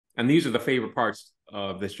and these are the favorite parts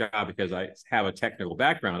of this job because I have a technical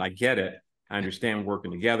background. I get it. I understand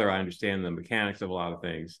working together. I understand the mechanics of a lot of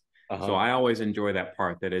things. So Uh-huh. I always enjoy that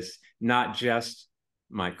part, that it's not just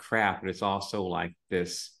my craft, but it's also like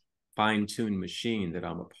this fine-tuned machine that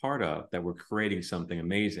I'm a part of, that we're creating something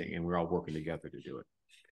amazing and we're all working together to do it.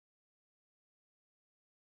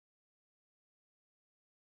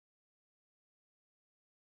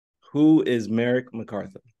 Who is Merrick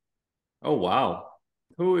McCartha? Oh, wow.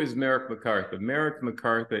 Who is Merrick McCartha? Merrick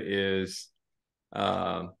McCartha is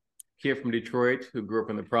a kid from Detroit who grew up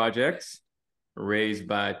in the projects, raised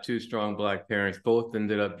by two strong Black parents. Both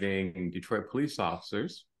ended up being Detroit police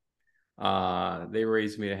officers. They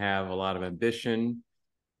raised me to have a lot of ambition,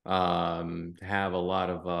 to have a lot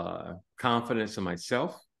of confidence in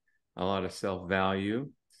myself, a lot of self-value,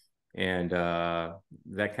 and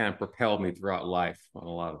that kind of propelled me throughout life on a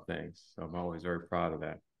lot of things. So I'm always very proud of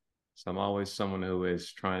that. So I'm always someone who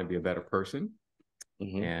is trying to be a better person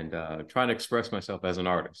Hmm. and trying to express myself as an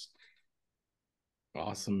artist.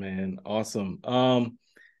 Awesome, man. Awesome.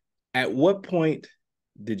 At what point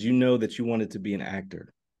did you know that you wanted to be an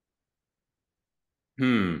actor?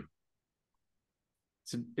 Hmm.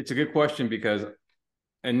 It's a good question because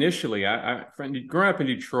initially, growing up in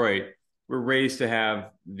Detroit, we're raised to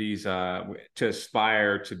have these to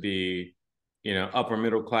aspire to be, upper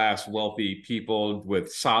middle class, wealthy people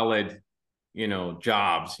with solid,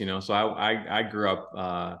 jobs. So I grew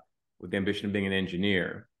up with the ambition of being an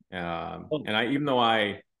engineer, Oh, and even though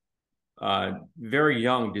I very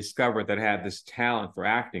young discovered that I had this talent for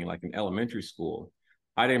acting, like in elementary school,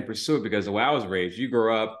 I didn't pursue it because the way I was raised, you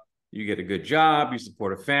grow up, you get a good job, you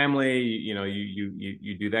support a family,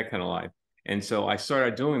 you do that kind of life. And so I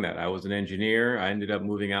started doing that. I was an engineer. I ended up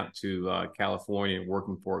moving out to California and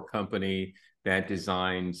working for a company that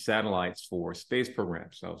designed satellites for space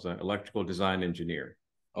programs. So I was an electrical design engineer.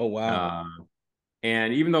 oh wow. Uh,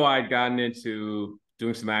 and even though I'd gotten into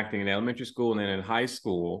doing some acting in elementary school and then in high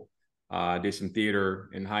school, I did some theater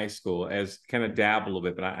in high school as kind of dabble a little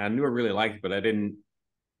bit, but I knew I really liked it, but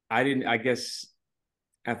I guess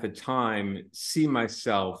at the time, see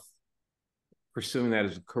myself pursuing that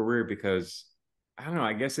as a career because I don't know,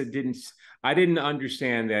 I didn't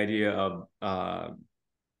understand the idea of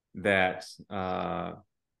that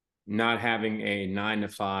not having a 9 to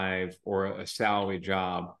 5 or a salary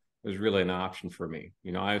job was really an option for me.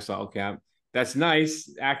 I thought, okay, that's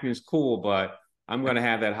nice. Acting is cool, but I'm going to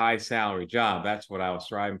have that high salary job. That's what I was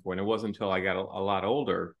striving for. And it wasn't until I got a lot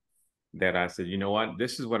older that I said, you know what,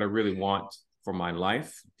 this is what I really want for my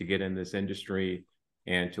life, to get in this industry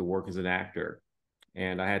and to work as an actor.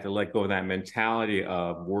 And I had to let go of that mentality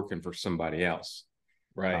of working for somebody else.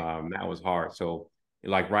 Right. That was hard. So,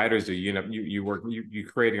 like writers do, you work, you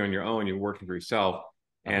creating on your own, you're working for yourself.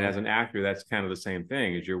 And Uh-huh. as an actor, that's kind of the same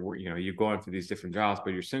thing. Is you're going for these different jobs,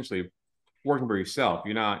 but you're essentially working for yourself.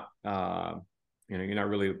 You're not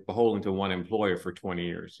really beholden to one employer for 20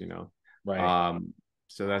 years. Right. Um,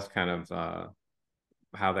 so that's kind of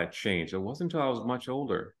how that changed. It wasn't until I was much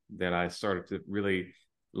older that I started to really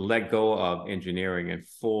let go of engineering and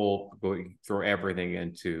throw everything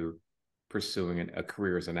into pursuing a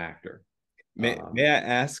career as an actor. May I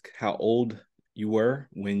ask how old you were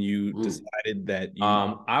when you Ooh, decided that you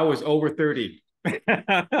I was over 30.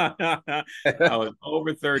 I was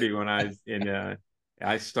over 30 when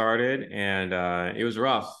I started, and it was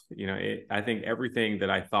rough. I think everything that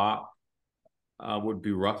I thought would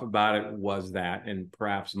be rough about it was that, and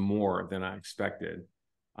perhaps more than I expected.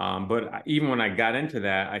 But even when I got into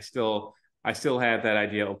that, I still had that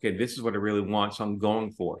idea. Okay, this is what I really want, so I'm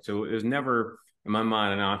going for it. So it was never in my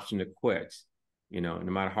mind an option to quit. No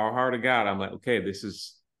matter how hard it got, I'm like, okay, this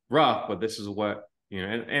is rough, but this is what.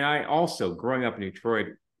 And I also, growing up in Detroit,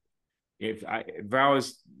 if I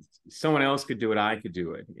was someone else could do it, I could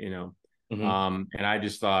do it. Mhm. And I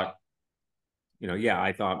just thought, yeah,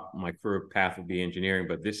 I thought my career path would be engineering,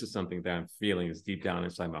 but this is something that I'm feeling is deep down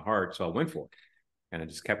inside my heart. So I went for it, and I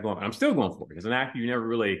just kept going. I'm still going for it. As an actor, you never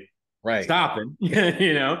really Right. stopping. You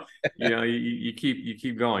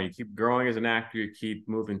keep going. You keep growing as an actor. You keep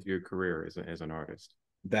moving through your career as an artist.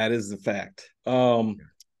 That is the fact.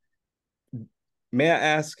 May I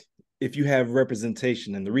ask if you have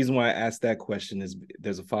representation? And the reason why I asked that question is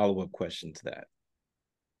there's a follow-up question to that.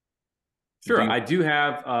 Do Sure, you? I do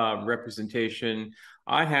have representation.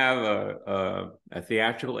 I have a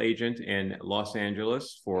theatrical agent in Los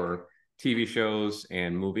Angeles for TV shows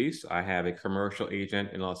and movies. I have a commercial agent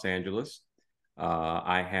in Los Angeles.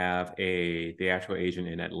 I have a theatrical agent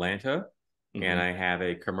in Atlanta, and Mhm. I have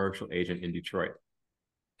a commercial agent in Detroit.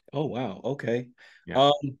 Oh wow. Okay. Yeah.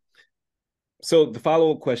 Um, so the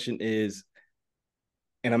follow-up question is,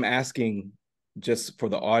 And I'm asking just for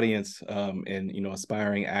the audience, and, you know,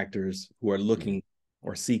 aspiring actors who are looking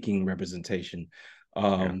or seeking representation.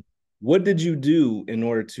 Yeah. What did you do in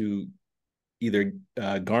order to either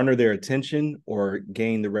garner their attention or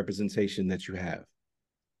gain the representation that you have?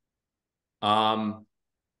 Um,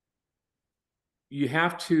 you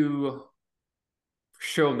have to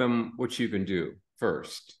show them what you can do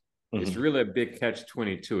first. It's Mm-hmm. really a big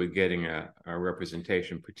catch-22 of getting a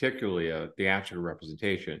representation, particularly a theatrical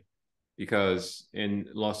representation, because in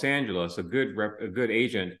Los Angeles, a good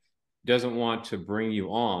agent doesn't want to bring you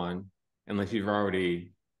on unless you've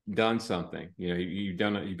already done something. You know, you've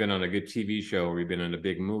been on a good TV show or you've been in a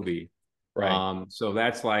big movie. Right. So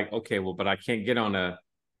that's like, okay, well, but I can't get on a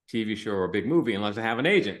TV show or a big movie unless I have an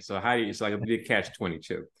agent. So how do you, it's like a big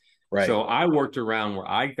catch-22. Right. So I worked around where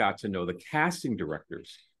I got to know the casting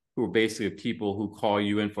directors, who are basically people who call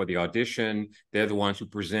you in for the audition. They're the ones who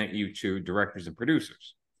present you to directors and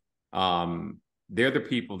producers. Um, they're the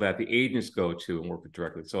people that the agents go to and work with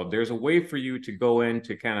directly. So if there's a way for you to go in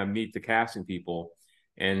to kind of meet the casting people,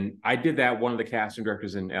 and I did that. One of the casting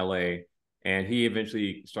directors in LA, and he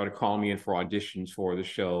eventually started calling me in for auditions for the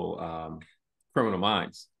show Criminal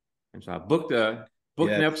Minds. And so I booked an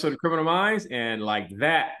Yes. episode of Criminal Minds, and like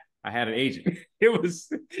that, I had an agent. It was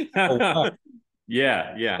Oh, wow.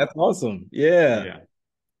 yeah, yeah, That's awesome. Yeah. yeah.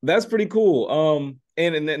 That's pretty cool.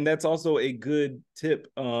 And then that's also a good tip.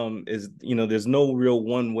 Is, you know, there's no real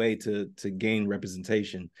one way to gain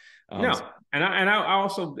representation. No, and I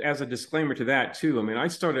also, as a disclaimer to that too, I mean, I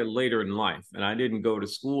started later in life, and I didn't go to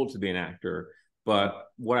school to be an actor. But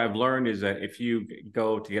what I've learned is that if you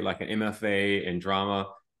go to get like an MFA in drama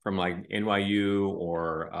from like NYU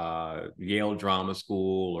or Yale Drama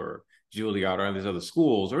School or Juilliard or any of these other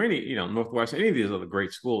schools or any, you know, Northwestern, any of these other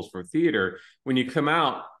great schools for theater, when you come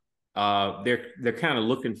out, they're kind of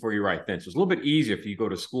looking for you right then. So it's a little bit easier if you go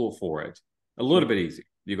to school for it. A little bit easier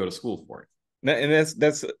if you go to school for it. And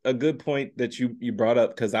that's a good point that you brought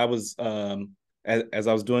up, because I was as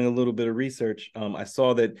I was doing a little bit of research, I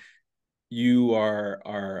saw that you are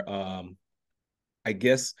I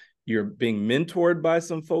guess you're being mentored by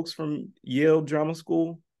some folks from Yale Drama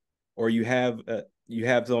School, or you have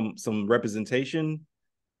some representation.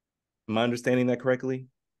 Am I understanding that correctly?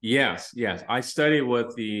 Yes, yes. I studied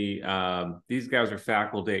with these guys are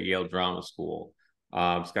faculty at Yale Drama School.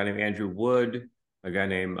 This guy named Andrew Wood, a guy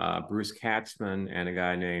named Bruce Katzman, and a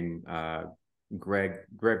guy named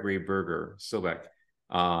Gregory Berger Silbeck.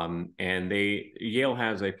 And Yale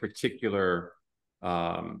has a particular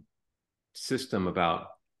system about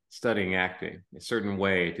studying acting, a certain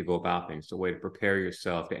way to go about things, a way to prepare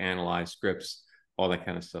yourself, to analyze scripts, all that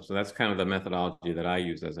kind of stuff. So that's kind of the methodology that I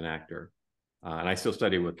use as an actor. And I still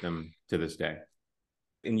study with them to this day.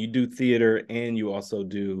 And you do theater, and you also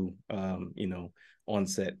do you know,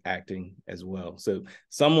 on-set acting as well. So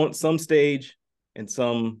some stage and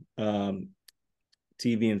some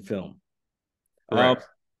TV and film. Correct.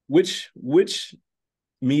 Which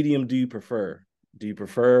medium do you prefer? Do you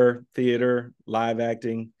prefer theater, live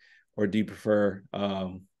acting, or do you prefer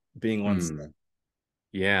being on set?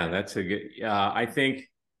 Yeah, that's a good. I think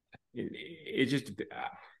it just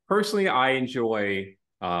personally, I enjoy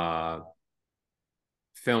film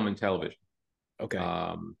and television. Okay.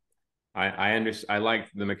 I understand. I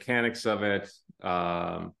like the mechanics of it,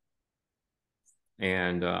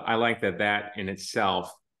 and I like that in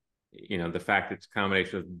itself. You know, the fact it's a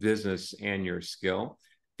combination of business and your skill.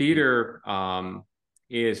 Theater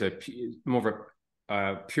is more of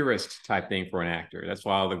a purist type thing for an actor. That's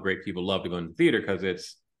why all the great people love to go into theater,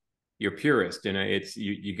 because you're purist. You know, it's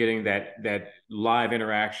you're getting that live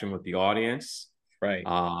interaction with the audience. Right.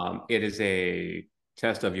 It is a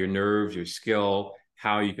test of your nerves, your skill,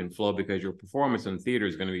 how you can flow, because your performance in theater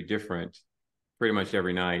is going to be different pretty much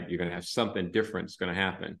every night. You're going to have something different that's going to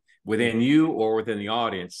happen within you or within the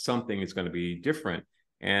audience. Something is going to be different.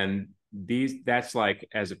 And that's like,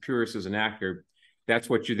 as a purist, as an actor, that's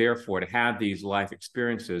what you're there for, to have these life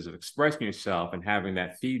experiences of expressing yourself and having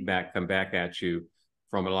that feedback come back at you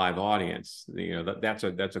from a live audience. You know, that's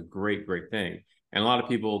a great thing. And a lot of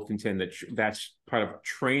people contend that that's part of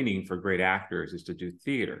training for great actors, is to do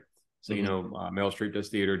theater. So, you know, Meryl Streep does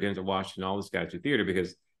theater, Denzel Washington, all these guys do theater,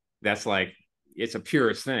 because that's like, it's a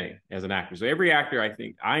purest thing as an actor. So every actor I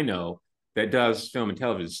think I know that does film and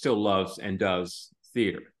television still loves and does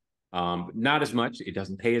theater. Not as much. It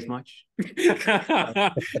doesn't pay as much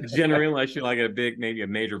generally, unless you're like maybe a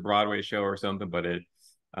major Broadway show or something, but it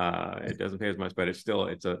doesn't pay as much, but it's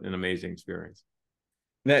an amazing experience.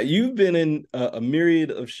 Now, you've been in a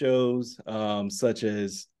myriad of shows, such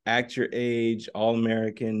as Act Your Age, All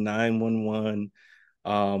American, 911.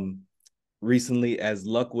 recently, as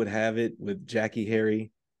luck would have it, with Jackie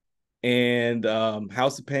Harry and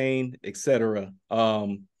House of Pain, etc.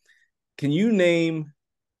 Can you name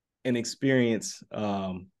an experience,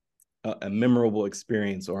 a memorable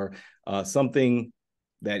experience, or something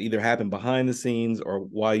that either happened behind the scenes or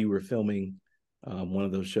while you were filming one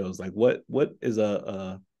of those shows? Like, what is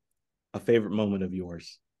a favorite moment of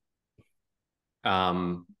yours?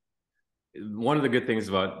 One of the good things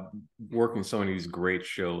about working so many of these great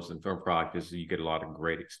shows and film projects is you get a lot of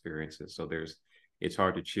great experiences. So it's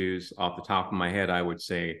hard to choose. Off the top of my head, I would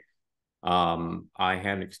say I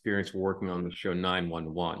had an experience working on the show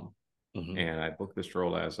 911. Mm-hmm. And I booked this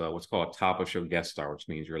role as what's called a top of show guest star, which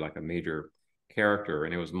means you're like a major character.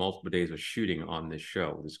 And it was multiple days of shooting on this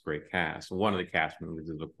show, this great cast. One of the cast members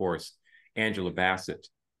is, of course, Angela Bassett.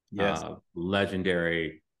 Yes.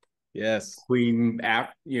 Legendary. Yes. Queen,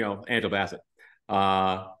 Angela Bassett.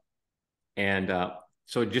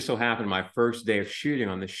 So it just so happened my first day of shooting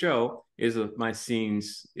on the show is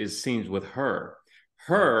scenes with her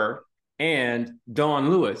and Dawn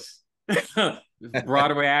Lewis,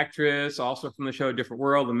 Broadway actress, also from the show Different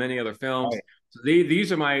World and many other films. Right. So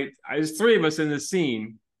these are there's three of us in this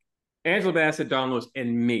scene: Angela Bassett, Dawn Lewis,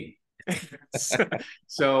 and me.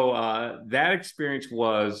 so that experience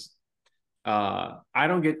was. I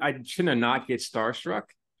shouldn't not get starstruck.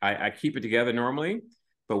 I keep it together normally,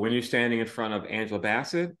 but when you're standing in front of Angela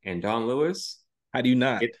Bassett and Dawn Lewis, how do you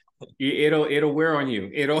not? It'll wear on you.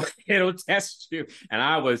 It'll test you, and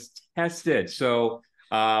I was tested. So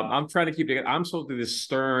I'm trying to keep it. I'm supposed to be this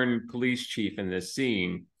stern police chief in this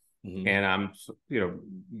scene, mm-hmm. and I'm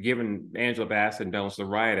giving Angela Bassett and Dawn Lewis the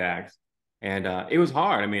riot act, and it was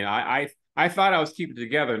hard. I mean, I thought I was keeping it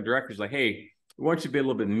together, and the director's like, "Hey, we want you to be a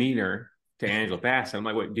little bit meaner to Angela Bassett." I'm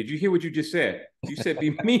like, "Wait, did you hear what you just said? You said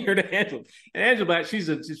be meaner to Angela." And Angela Bassett, she's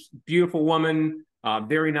a just beautiful woman,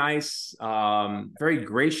 very nice, very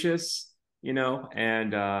gracious, and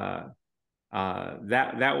that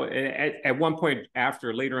was at one point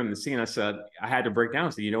later in the scene, I said I had to break down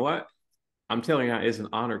and say, "You know what? I'm telling you, it's an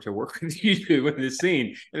honor to work with you in this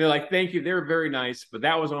scene." And they're like, "Thank you." They're very nice, but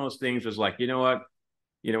that was one of those things. Was like, you know what?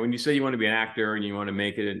 When you say you want to be an actor and you want to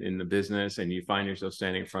make it in the business, and you find yourself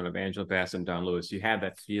standing in front of Angela Bassett and Dawn Lewis, you have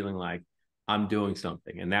that feeling like I'm doing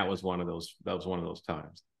something, and that was one of those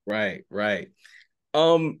times. Right.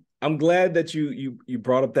 I'm glad that you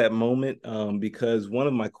brought up that moment, because one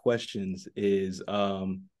of my questions is,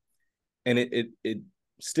 and it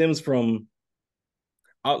stems from.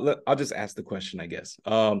 I'll just ask the question, I guess.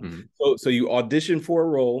 Mm-hmm. So you audition for a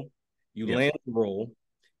role, you yes. land the role,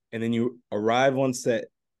 and then you arrive on set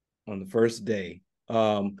on the first day.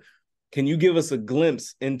 Can you give us a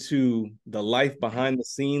glimpse into the life behind the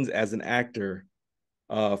scenes as an actor,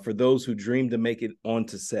 for those who dream to make it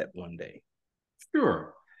onto set one day?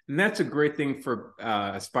 Sure. And that's a great thing for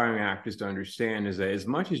aspiring actors to understand, is that as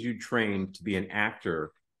much as you train to be an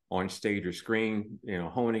actor on stage or screen,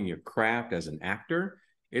 honing your craft as an actor,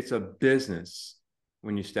 it's a business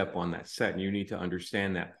when you step on that set, and you need to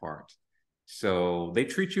understand that part. So they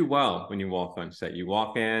treat you well when you walk on set. You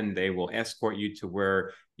walk in, they will escort you to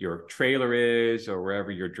where your trailer is or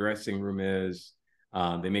wherever your dressing room is.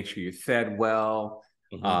 They make sure you're fed well.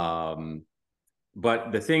 Mm-hmm.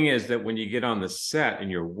 But the thing is that when you get on the set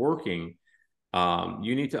and you're working,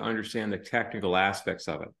 you need to understand the technical aspects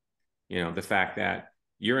of it. The fact that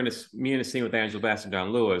you're in a scene with Angela Bassett and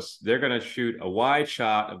Dawn Lewis, they're going to shoot a wide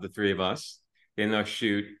shot of the three of us. Then they'll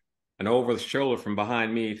shoot an over the shoulder from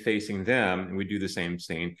behind me facing them, and we do the same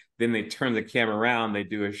scene. Then they turn the camera around, they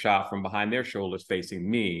do a shot from behind their shoulders facing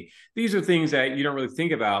me. These are things that you don't really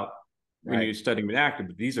think about when you're studying an actor,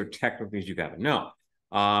 but these are technical things you got to know.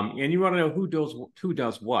 And you want to know who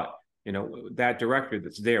does what. That director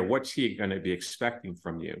that's there, what's he going to be expecting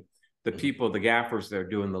from you? The people, the gaffers that are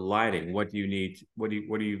doing the lighting, what do you need? What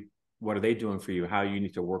are they doing for you? How you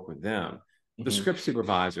need to work with them? The script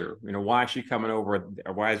supervisor, why is she coming over?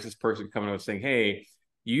 Or why is this person coming over saying, "Hey,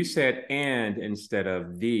 you said and instead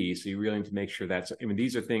of the," so you really need to make sure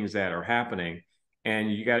these are things that are happening,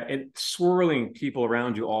 and you got swirling people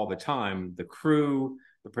around you all the time, the crew,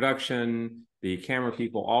 the production, the camera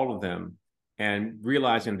people, all of them, and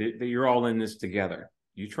realizing that you're all in this together.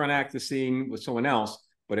 You try to act the scene with someone else,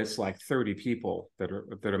 but it's like 30 people that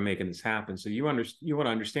are making this happen. So you want to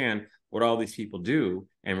understand what all these people do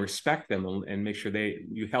and respect them, and make sure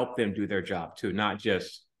you help them do their job too, not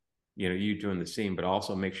just you doing the scene, but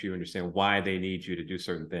also make sure you understand why they need you to do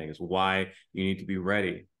certain things, why you need to be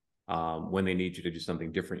ready when they need you to do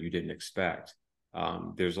something different you didn't expect.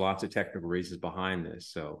 There's lots of technical reasons behind this.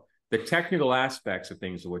 So the technical aspects of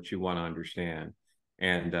things are what you want to understand.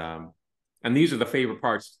 And And these are the favorite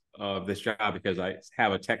parts of this job because I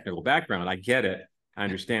have a technical background. I get it. I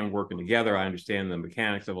understand working together. I understand the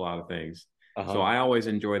mechanics of a lot of things. So I always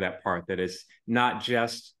enjoy that part, that it's not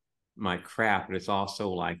just my craft, but it's also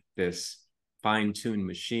like this fine-tuned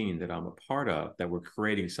machine that I'm a part of, that we're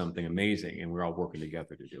creating something amazing and we're all working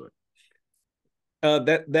together to do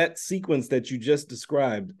it. That sequence that you just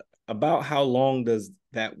described, about how long does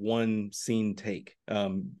that one scene take?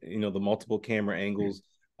 The multiple camera angles,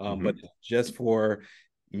 but just for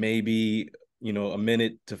maybe a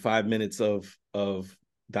minute to 5 minutes of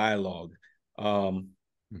dialogue. How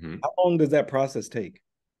long does that process take?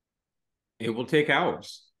 It will take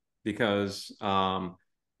hours because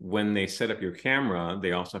when they set up your camera,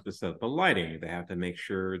 they also have to set up the lighting. They have to make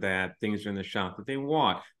sure that things are in the shot that they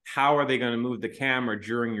want. How are they going to move the camera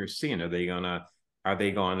during your scene? Are they going to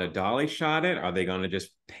dolly shot it? Are they going to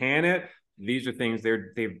just pan it? These are things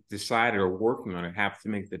they've decided or working on or have to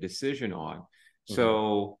make the decision on.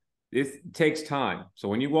 So it takes time. So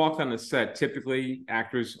when you walk on the set, typically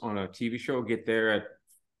actors on a TV show get there at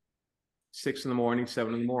 6 in the morning,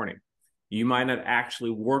 7 in the morning. You might not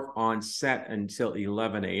actually work on set until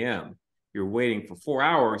 11 a.m. You're waiting for 4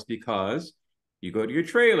 hours because you go to your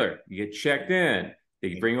trailer, you get checked in,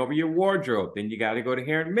 they bring over your wardrobe, then you got to go to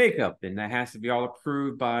hair and makeup, then that has to be all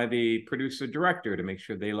approved by the producer director to make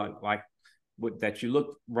sure they like that you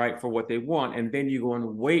look right for what they want, and then you go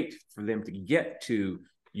and wait for them to get to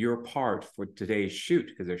your part for today's shoot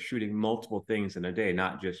because they're shooting multiple things in a day,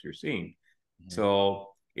 not just your scene. So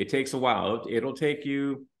it takes a while. It'll take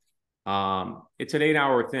you. It's an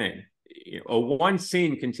 8-hour thing. One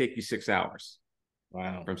scene can take you 6 hours.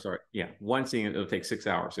 Wow. I'm sorry. Yeah. One scene, it'll take 6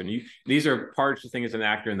 hours. And these are parts of the thing as an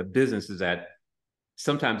actor in the business, is that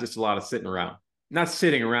sometimes it's a lot of sitting around, not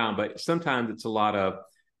sitting around, but sometimes it's a lot of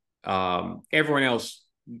everyone else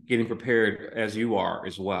getting prepared as you are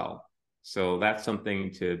as well. So that's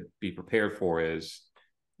something to be prepared for. Is,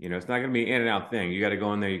 it's not going to be an in and out thing. You got to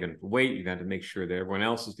go in there, you got to wait, you got to make sure that everyone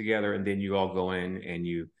else is together, and then you all go in and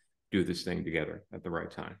you do this thing together at the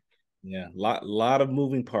right time. Yeah, lot of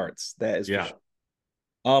moving parts. That is yeah. For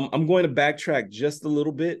sure. I'm going to backtrack just a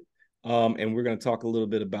little bit, and we're going to talk a little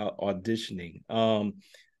bit about auditioning.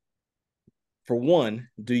 For one,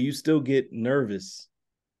 do you still get nervous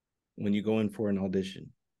when you go in for an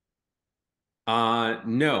audition?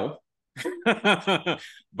 No,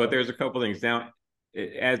 but there's a couple things. Now,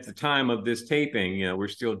 at the time of this taping, we're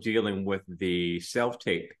still dealing with the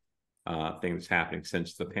self-tape thing that's happening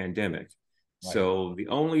since the pandemic. Right. So the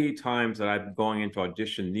only times that I'm going into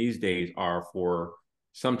audition these days are for,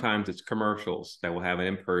 sometimes it's commercials that will have an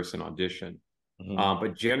in-person audition.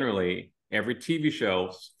 But generally, every TV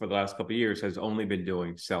show for the last couple of years has only been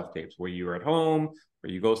doing self-tapes, where you're at home, or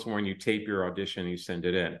you go somewhere and you tape your audition and you send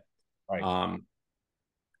it in. Right.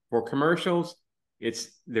 For commercials,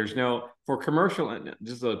 for commercial, and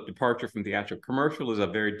this is a departure from theatrical. Commercial is a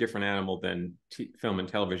very different animal than film and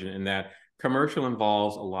television, in that commercial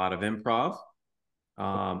involves a lot of improv,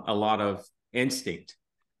 a lot of instinct.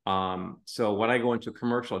 So when I go into a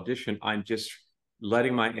commercial audition, I'm just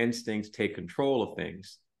letting my instincts take control of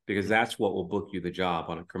things, because that's what will book you the job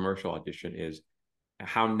on a commercial audition, is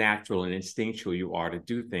how natural and instinctual you are to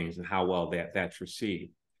do things and how well that's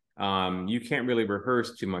received. You can't really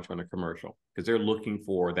rehearse too much on a commercial, because they're looking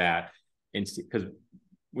for that instinct. Because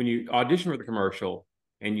when you audition for the commercial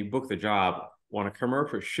and you book the job on a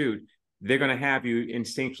commercial shoot, they're going to have you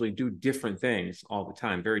instinctually do different things all the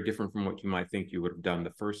time, very different from what you might think you would have done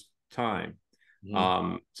the first time.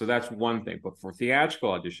 So that's one thing. But for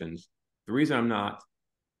theatrical auditions, the reason I'm not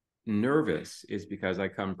nervous is because I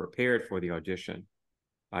come prepared for the audition.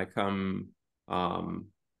 I come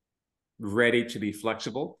ready to be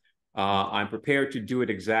flexible. I'm prepared to do it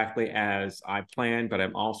exactly as I planned, but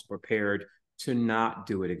I'm also prepared to not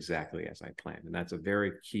do it exactly as I planned. And that's a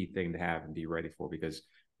very key thing to have and be ready for, because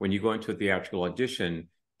when you go into a theatrical audition,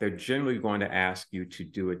 they're generally going to ask you to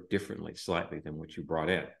do it differently, slightly, than what you brought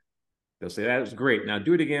in. They'll say, that was great, now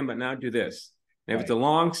do it again, but now do this. And if it's a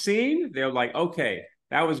long scene, they're like, okay,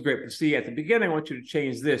 that was great. But see, at the beginning, I want you to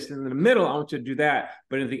change this. And in the middle, I want you to do that.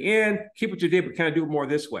 But in the end, keep what you did, but kind of do it more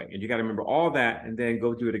this way. And you got to remember all that and then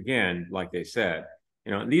go do it again, like they said.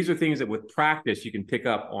 And these are things that with practice, you can pick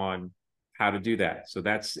up on how to do that. So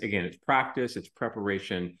that's, again, it's practice, it's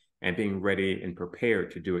preparation, and being ready and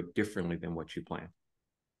prepared to do it differently than what you planned.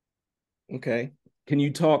 Okay. Can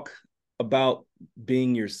you talk about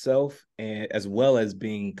being yourself, and as well as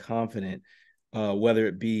being confident, whether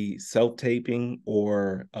it be self-taping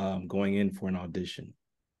or going in for an audition?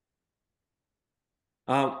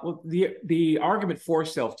 Well, the argument for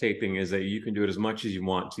self-taping is that you can do it as much as you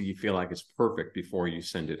want till you feel like it's perfect before you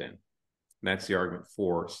send it in. That's the argument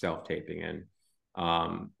for self-taping, and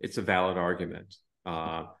it's a valid argument.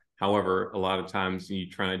 However, a lot of times you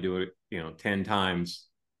try to do it, 10 times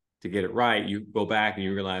to get it right. You go back and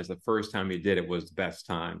you realize the first time you did it was the best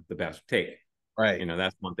time, the best take. Right.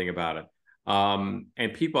 That's one thing about it.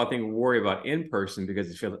 And people, I think, worry about in person because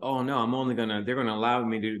they feel like, oh no, they're gonna allow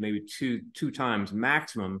me to do maybe two times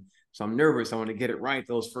maximum. So I'm nervous. I want to get it right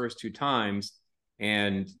those first two times.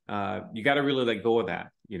 And you got to really let go of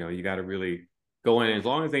that. You got to really go in. As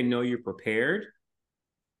long as they know you're prepared,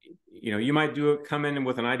 you might come in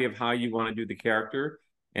with an idea of how you want to do the character,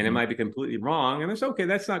 and it might be completely wrong. And it's okay.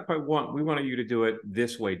 That's not quite what we wanted you to do it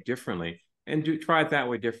this way differently, and try it that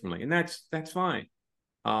way differently. And that's fine.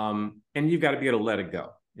 And you've got to be able to let it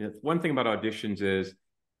go. One thing about auditions is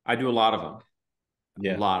I do a lot of them.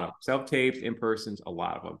 Yeah. A lot of self-tapes, in-persons, a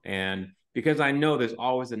lot of them. And because I know there's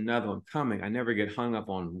always another one coming, I never get hung up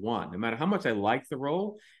on one. No matter how much I like the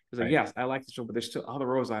role, because Right. yes, I like the show, but there's still other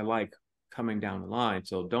roles I like coming down the line.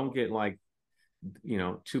 So don't get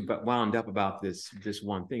too wound up about this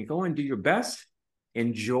one thing. Go and do your best,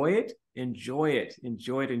 enjoy it, and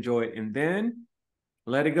then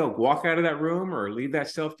let it go. Walk out of that room or leave that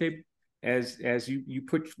self-tape as you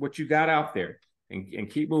put what you got out there, and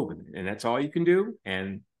keep moving. And that's all you can do.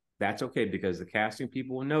 And that's okay, because the casting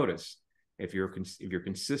people will notice if you're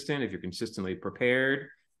consistent, if you're consistently prepared,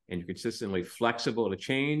 and you're consistently flexible to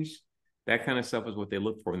change. That kind of stuff is what they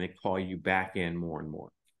look for, and they call you back in more and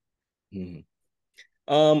more.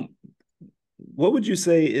 What would you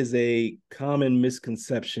say is a common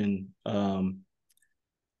misconception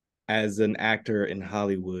as an actor in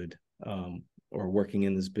Hollywood, or working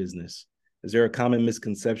in this business? Is there a common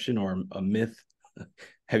misconception or a myth?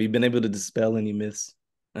 Have you been able to dispel any myths?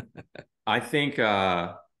 I think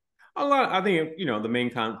the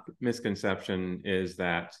main misconception is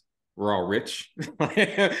that we're all rich.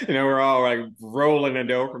 We're all like rolling in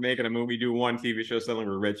dough for making a movie, do one TV show, suddenly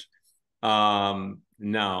we're rich.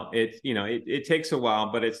 No, it takes a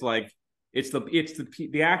while, but it's like it's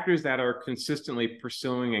the actors that are consistently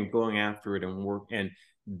pursuing and going after it and work and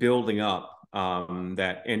building up,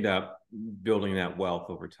 that end up building that wealth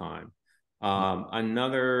over time.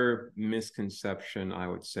 Another misconception, I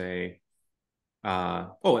would say,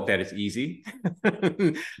 that it's easy.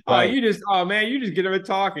 Right. You just get them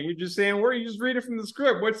talking. You're just saying, you just read it from the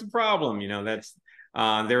script. What's the problem? That's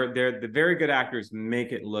they're the very good actors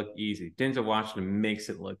make it look easy. Denzel Washington makes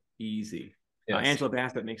it look easy. Yes. Angela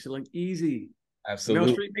Bassett makes it look easy.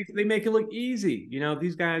 Absolutely. They make it look easy.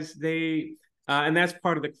 These guys, and that's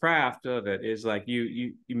part of the craft of it, is like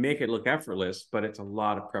you make it look effortless, but it's a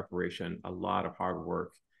lot of preparation, a lot of hard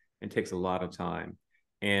work, and takes a lot of time,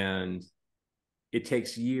 and it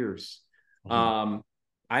takes years.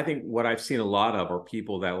 I think what I've seen a lot of are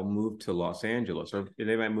people that will move to Los Angeles, or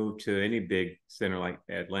they might move to any big center like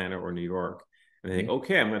Atlanta or New York, and they think,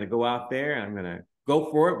 okay, I'm going to go out there and I'm going to go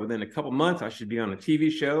for it. Within a couple months, I should be on a TV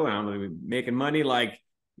show and I'm going to be making money.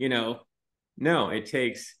 No, it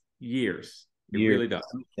takes years. It really does.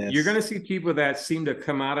 Yes. You're going to see people that seem to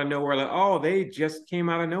come out of nowhere, like, oh, they just came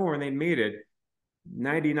out of nowhere and they made it.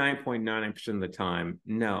 99.99% of the time,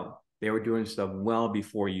 no. They were doing stuff well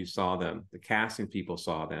before you saw them. The casting people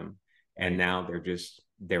saw them, and now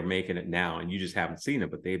they're making it now, and you just haven't seen it,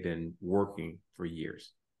 but they've been working for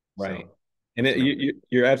years. Right. So, and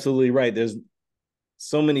you're absolutely right. There's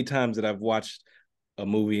so many times that I've watched a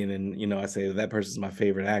movie and then, I say that person's my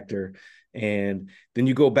favorite actor. And then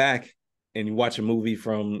you go back and you watch a movie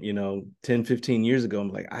from, 10, 15 years ago. I'm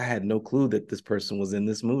like, I had no clue that this person was in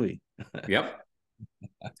this movie. Yep.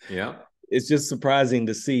 Yeah. It's just surprising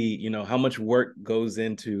to see, how much work goes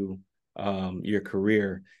into your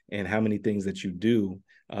career and how many things that you do.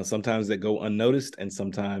 Sometimes that go unnoticed, and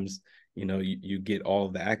sometimes, you get all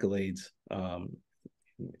of the accolades.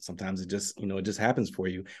 Sometimes it just happens for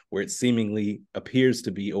you, where it seemingly appears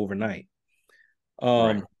to be overnight.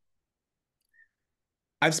 Right.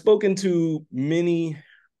 I've spoken to many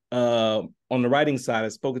on the writing side.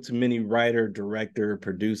 I've spoken to many writer, director,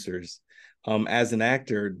 producers. As an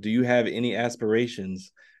actor, do you have any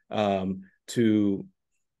aspirations to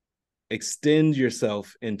extend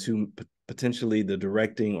yourself into potentially the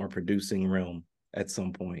directing or producing realm at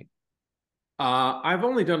some point? I've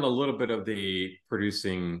only done a little bit of the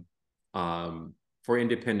producing for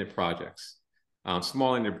independent projects,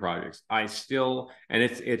 small independent projects. And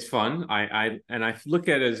it's fun. I look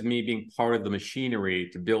at it as me being part of the machinery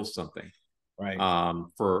to build something, right?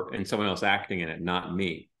 And someone else acting in it, not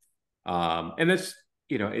me. And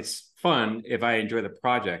it's fun if I enjoy the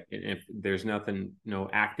project, and if there's no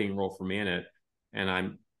acting role for me in it, and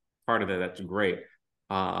I'm part of it, that's great.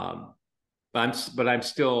 But I'm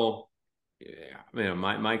still yeah,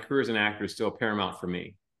 my career as an actor is still paramount for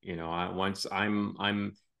me. Once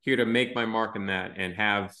I'm here to make my mark in that and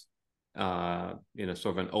have sort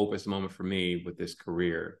of an opus moment for me with this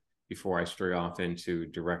career before I stray off into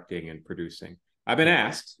directing and producing. I've been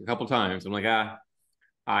asked a couple times. I'm like,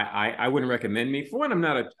 I wouldn't recommend me. For one, I'm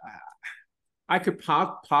not a. I could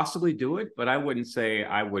possibly do it, but I wouldn't say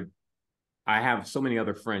I would. I have so many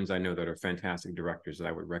other friends I know that are fantastic directors that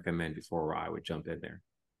I would recommend before I would jump in there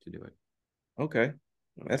to do it. Okay,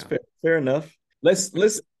 that's Yeah. fair enough. Let's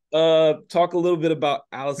talk a little bit about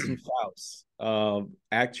Allison Faust.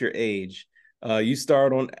 Act Your Age. You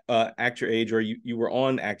starred on Act Your Age, or you were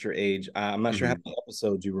on Act Your Age. I'm not sure how many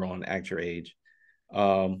episodes you were on Act Your Age.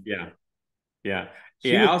 Yeah, yeah,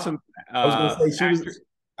 She yeah. was. Allison, I was going to say she actor. was.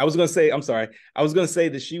 I was going to say. I'm sorry. I was going to say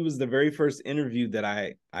that she was the very first interview that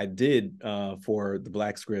I did for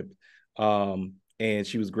TheBlkScript, and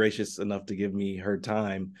she was gracious enough to give me her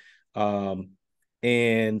time.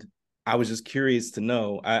 And I was just curious to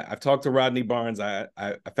know. I've talked to Rodney Barnes. I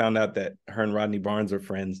found out that her and Rodney Barnes are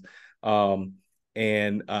friends,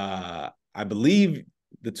 and I believe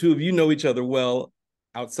the two of you know each other well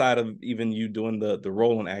outside of even you doing the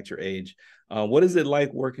role on Act Your Age. What is it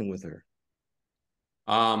like working with her?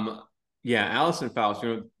 Um, yeah, Allison Faust.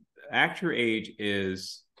 Act Your Age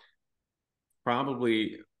is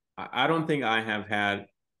probably. I don't think I have had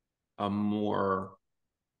a more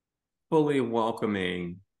fully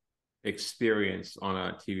welcoming experience on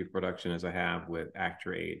a TV production as I have with Act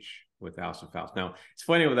Your Age with Allison Faust. Now, it's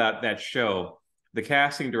funny with that show, the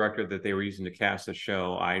casting director that they were using to cast the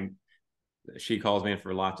show, she calls me in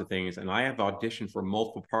for lots of things, and I have auditioned for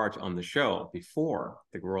multiple parts on the show before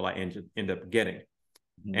the role I end up getting.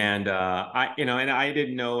 Mhm. And and I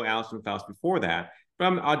didn't know Allison Faust before that, but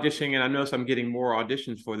I'm auditioning, and I notice I'm getting more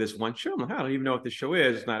auditions for this one show. I'm like, I don't even know what the show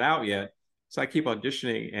is; it's not out yet. So I keep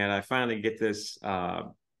auditioning, and I finally get this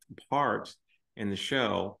part in the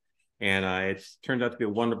show, and it turned out to be a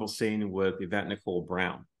wonderful scene with Yvette Nicole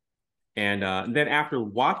Brown. And then after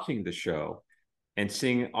watching the show and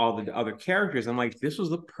seeing all the other characters, I'm like, this was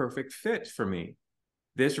the perfect fit for me.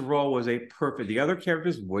 This role was a perfect. The other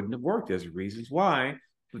characters wouldn't have worked. There's reasons why,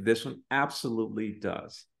 but this one absolutely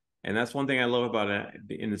does. And that's one thing I love about it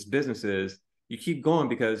in this business is you keep going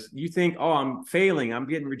because you think, oh, I'm failing, I'm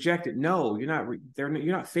getting rejected. No, you're not.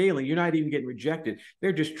 You're not failing. You're not even getting rejected.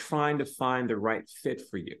 They're just trying to find the right fit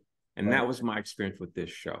for you. And Right. that was my experience with this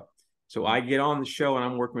show. So I get on the show and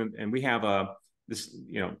I'm working with, and we have this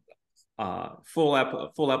full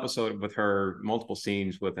episode with her, multiple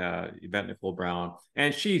scenes with Yvette Nicole Brown,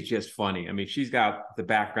 and she's just funny. I mean, she's got the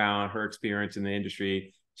background, her experience in the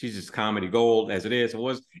industry. She's just comedy gold as it is. It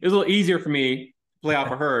was a little easier for me to play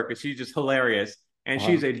off of her because she's just hilarious, and Uh-huh.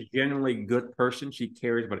 she's a genuinely good person. She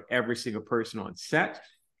cares about every single person on set,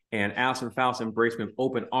 and Allison Faust embraced me with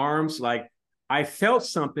open arms. Like I felt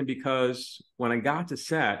something because when I got to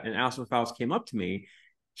set and Allison Faust came up to me,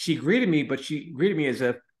 she greeted me, but she greeted me as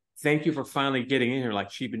if thank you for finally getting in here.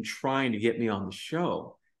 Like she'd been trying to get me on the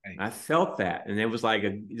show. Right. And I felt that. And it was like,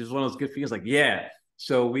 it was one of those good feelings like, yeah.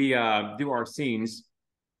 So we do our scenes.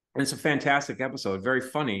 And it's a fantastic episode, very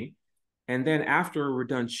funny. And then after we're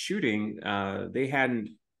done shooting,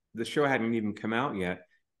 the show hadn't even come out yet.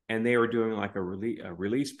 And they were doing like a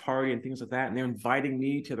release party and things like that. And they're inviting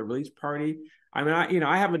me to the release party. I mean,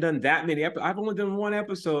 I haven't done that many episodes. I've only done one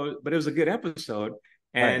episode, but it was a good episode.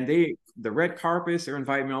 Right. And the red carpets, they're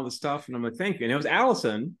inviting me all this stuff. And I'm like, thank you. And it was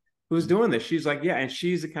Allison who's doing this. She's like, yeah. And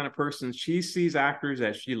she's the kind of person, she sees actors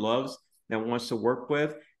that she loves, that wants to work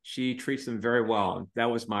with. She treats them very well. And that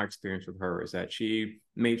was my experience with her, is that she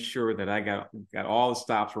made sure that I got all the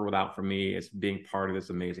stops rolled out for me as being part of this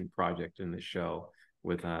amazing project in the show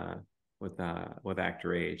with Act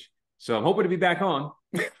Your Age. So I'm hoping to be back on.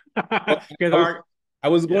 Well, Because I was our I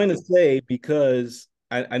was yeah, going to say because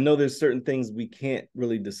I know there's certain things we can't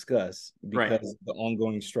really discuss right, because of the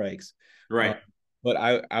ongoing strikes. Uh, right. but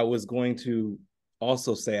I was going to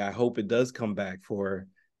also say I hope it does come back for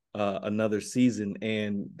another season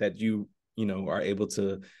and that you know are able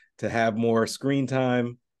to have more screen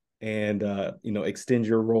time and extend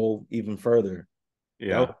your role even further. That was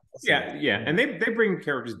Yeah. awesome. Yeah, yeah. Yeah. And they bring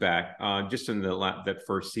characters back just in that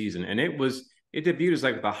first season. And it debuted as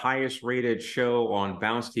like the highest rated show on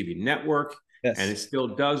Bounce TV Network, and it Yes. still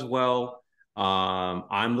does well.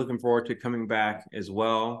 I'm looking forward to coming back as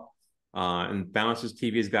well. And Bounce's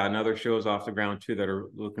TV has got another shows off the ground too that are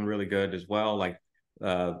looking really good as well, like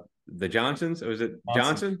uh the Johnsons. Or was it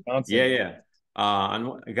Johnson. Johnson? Yeah, Johnson. yeah.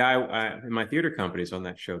 And a guy in my theater company is on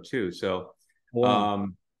that show too. So Wow.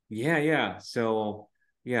 yeah, yeah. So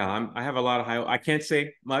yeah, I have a lot of high. I can't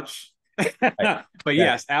say much Right. But That,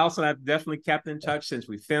 yes, Allison, I've definitely kept in touch since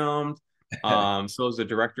we filmed. So is the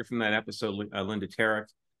director from that episode, Linda Tarek,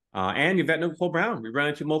 and Yvette Nicole Brown. We run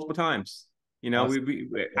into multiple times. You know, awesome. we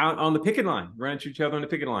out on the picket line, run into each other on the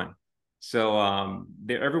picket line. So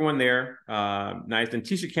everyone there, nice. And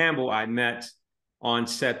Tisha Campbell, I met on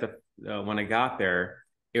set when I got there.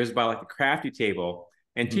 It was by like the crafty table,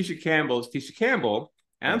 and Mhm. Tisha Campbell,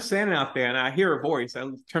 and I'm Yeah. standing out there, and I hear her voice. I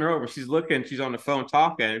turn her over. She's looking. She's on the phone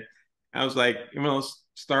talking. I was like, one of those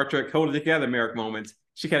Star Trek hold it together, Merrick moments.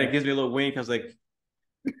 She kind of gives me a little wink. I was like,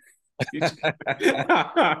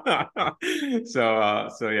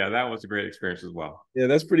 so yeah, that was a great experience as well. Yeah,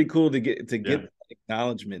 that's pretty cool to get Yeah, that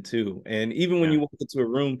acknowledgement too. And even when yeah, you walk into a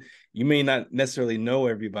room, you may not necessarily know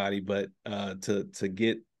everybody, but to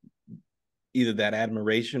get either that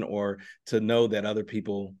admiration or to know that other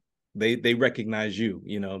people they recognize you,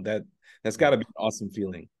 you know, that's got to be an awesome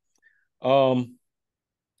feeling. Um,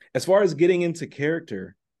 as far as getting into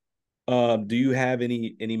character, do you have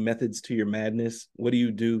any methods to your madness? What do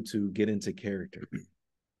you do to get into character?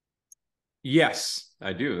 yes,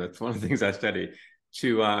 I do. That's one of the things I study.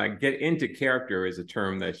 To get into character is a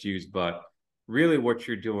term that's used, but really, what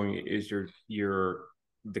you're doing is you're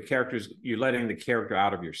letting the character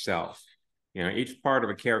out of yourself. You know, each part of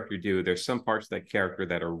a character you do, there's some parts of that character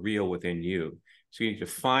that are real within you. So you need to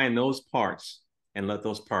find those parts and let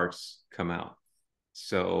those parts come out.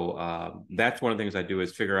 So that's one of the things I do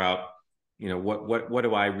is figure out, you know, what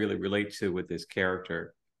do I really relate to with this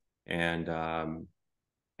character, and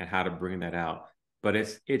how to bring that out. But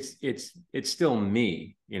it's still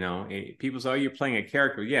me, you know. People say, "Oh, you're playing a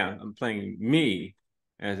character." Yeah, I'm playing me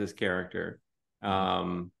as this character. Mhm.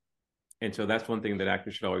 Um, and so that's one thing that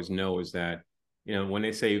actors should always know is that, you know, when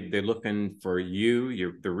they say they're looking for you,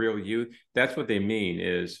 you're the real you, that's what they mean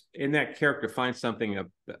is in that character, find something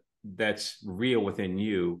that's real within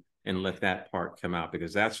you and let that part come out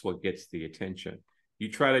because that's what gets the attention.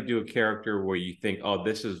 You try to do a character where you think, oh,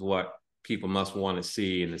 this is what people must want to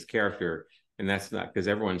see in this character. And that's not because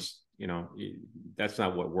everyone's, you know, that's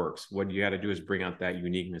not what works. What you got to do is bring out that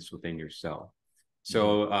uniqueness within yourself. Mhm.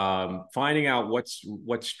 So finding out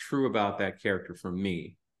what's true about that character for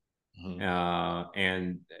me, Mhm.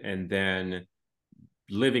 and then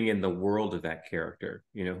living in the world of that character.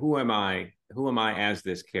 You know, who am I? Who am I as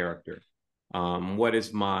this character? What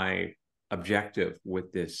is my objective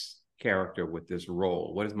with this character, with this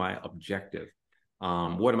role? What is my objective?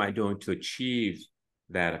 What am I doing to achieve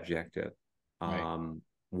that objective? Right.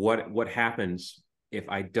 What happens if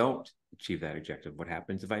I don't achieve that objective? What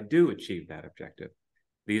happens if I do achieve that objective?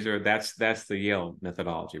 That's the Yale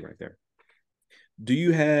methodology right there. Do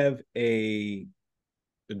you have a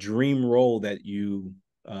dream role that you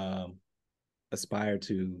um, aspire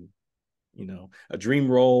to, you know, a dream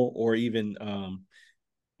role, or even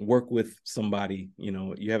work with somebody, you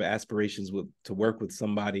know, you have aspirations to work with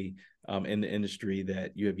somebody in the industry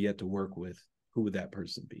that you have yet to work with? Who would that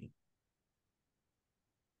person be?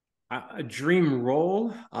 A dream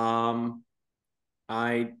role.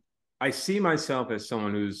 I I see myself as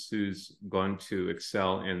someone who's going to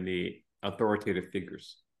excel in the authoritative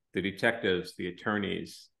figures, the detectives, the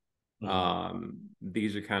attorneys. Mhm.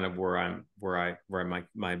 These are kind of where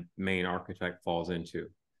my main archetype falls into,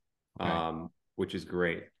 Okay. which is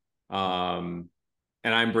great. Um,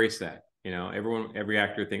 and I embrace that. You know, every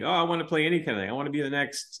actor think, oh, I want to play any kind of thing. I want to be the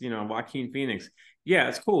next, you know, Joaquin Phoenix. Yeah,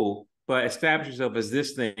 it's cool, but establish yourself as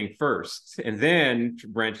this thing first, and then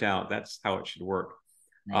branch out. That's how it should work.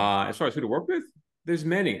 Right. As far as who to work with, there's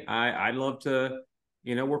many. I'd love to,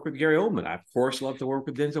 you know, work with Gary Oldman. I of course love to work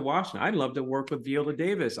with Denzel Washington. I'd love to work with Viola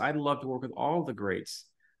Davis. I'd love to work with all the greats,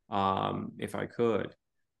 if I could.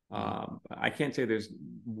 Mhm. I can't say there's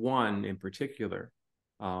one in particular,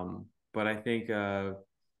 but I think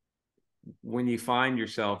when you find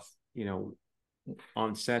yourself, you know,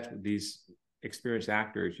 on set with these experienced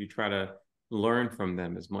actors, you try to learn from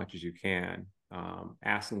them as much as you can.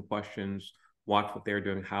 Ask them questions, watch what they're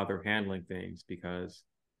doing, how they're handling things, because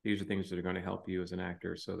these are things that are going to help you as an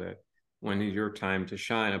actor so that when it's your time to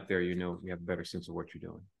shine up there, you know, you have a better sense of what you're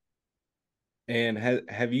doing. And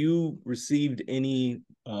have you received any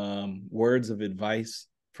words of advice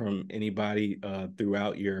from anybody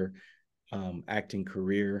throughout your acting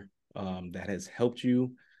career that has helped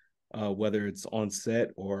you, whether it's on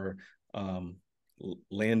set or um,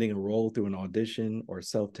 landing a role through an audition or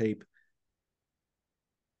self tape?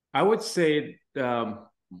 I would say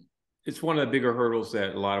it's one of the bigger hurdles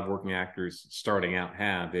that a lot of working actors starting out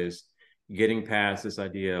have is getting past this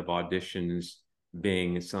idea of auditions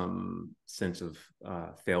being some sense of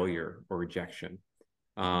failure or rejection.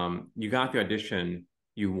 You got the audition,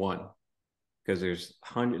 you won. because there's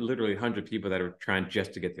literally 100 people that are trying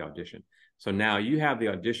just to get the audition. So now you have the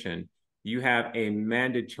audition, you have a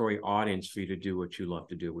mandatory audience for you to do what you love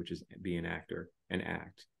to do, which is be an actor and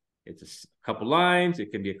act. It's a couple lines,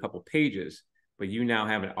 it can be a couple pages, but you now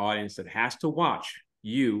have an audience that has to watch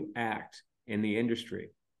you act in the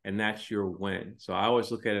industry, and that's your win. So I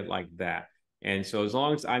always look at it like that. And so as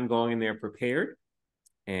long as I'm going in there prepared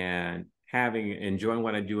and enjoying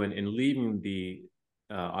what I do and leaving the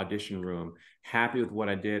audition room happy with what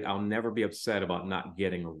I did, I'll never be upset about not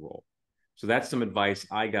getting a role. So that's some advice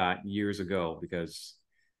I got years ago, because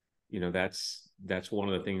that's one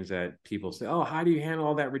of the things that people say, oh, how do you handle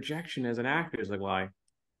all that rejection as an actor? It's like, well,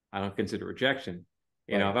 I don't consider rejection.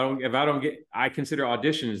 I consider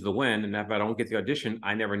auditions the win, and if I don't get the audition,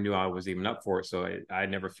 I never knew I was even up for it. So I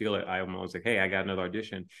never feel it. I'm always like, hey, I got another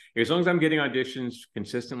audition. As long as I'm getting auditions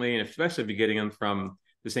consistently, and especially if you're getting them from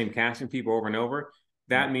the same casting people over and over,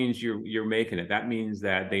 that means you're making it. That means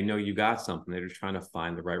that they know you got something. They're just trying to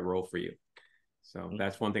find the right role for you. So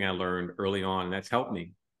that's one thing I learned early on, and that's helped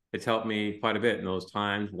me. It's helped me quite a bit in those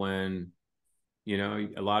times when, a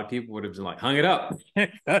lot of people would have been like, hung it up.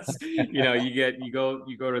 You go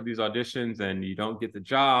to these auditions and you don't get the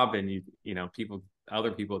job, and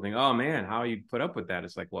other people think, oh man, how you put up with that?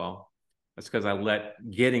 It's like, well, that's because I let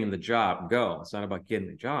getting the job go. It's not about getting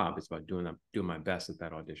the job. It's about doing my best at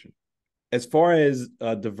that audition. As far as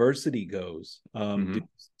diversity goes, do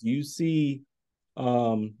you see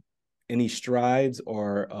any strides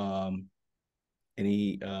or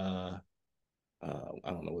any I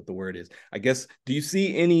don't know what the word is. I guess, do you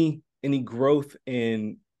see any growth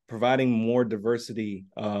in providing more diversity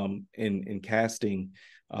in casting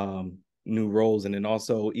new roles, and then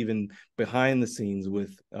also even behind the scenes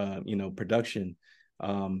with production?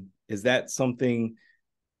 Is that something,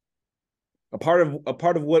 a part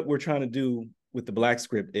of what we're trying to do with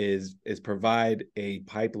TheBlkScript is provide a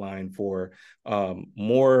pipeline for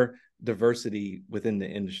more diversity within the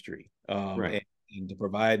industry, Right. and to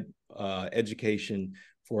provide education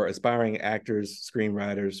for aspiring actors,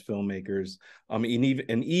 screenwriters, filmmakers, and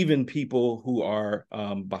even people who are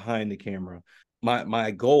behind the camera.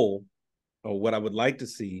 My goal, or what I would like to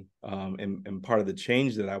see, and part of the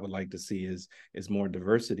change that I would like to see is more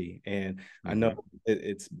diversity. And I know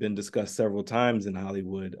it's been discussed several times in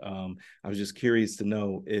Hollywood. I was just curious to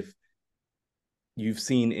know if you've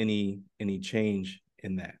seen any change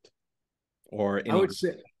in that, or any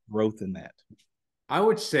growth in that. I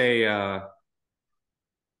would say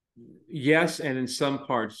yes, and in some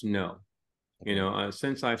parts, no.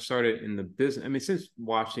 Since I've started in the business, I mean, since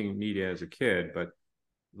watching media as a kid, but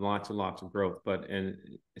lots and lots of growth. And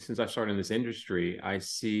since I started in this industry, I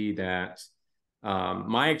see that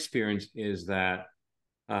my experience is that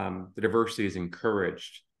the diversity is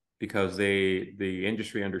encouraged, because the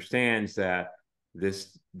industry understands that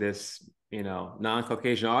this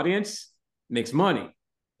non-Caucasian audience makes money.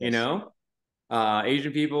 Yes.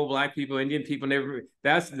 Asian people, Black people, Indian people,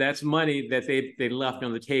 that's money that they left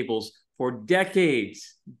on the tables for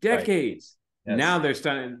decades. Right. Yes. Now they're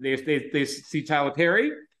starting. They see Tyler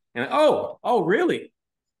Perry, and oh, really?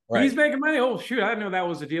 Right. He's making money. Oh shoot, I didn't know that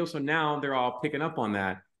was the deal. So now they're all picking up on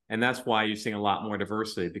that, and that's why you're seeing a lot more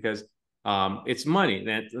diversity, because it's money.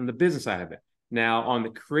 That's on the business side of it. Now on the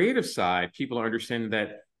creative side, people are understanding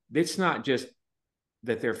that it's not just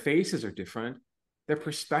that their faces are different. Their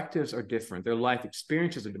perspectives are different. Their life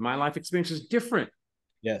experiences are. My life experience is different.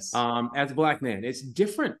 Yes. As a Black man, it's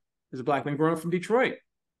different. As a Black man growing up from Detroit,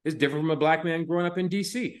 it's different from a Black man growing up in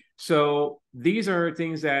DC. So these are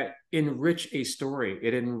things that enrich a story.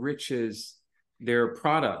 It enriches their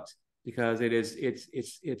product, because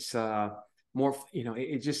it's more.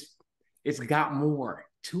 It's got more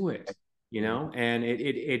to it. And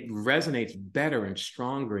it resonates better and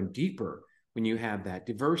stronger and deeper when you have that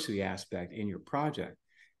diversity aspect in your project.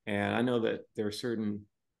 And I know that there are certain,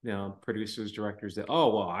 producers, directors that,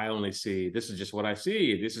 oh, well, I only see, this is just what I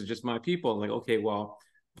see. This is just my people. I'm like, okay, well,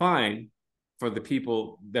 fine. For the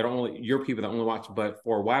people that your people that only watch, but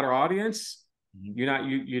for a wider audience,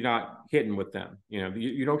 you're not hitting with them.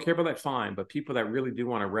 You don't care about that, fine. But people that really do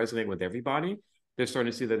want to resonate with everybody, they're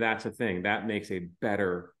starting to see that that's a thing. That makes a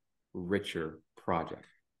better, richer project.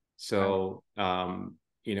 So,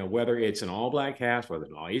 whether it's an all-Black cast, whether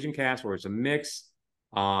it's an all-Asian cast, or it's a mix,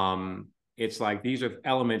 it's like these are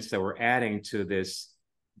elements that we're adding to the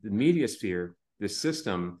media sphere, this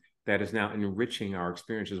system that is now enriching our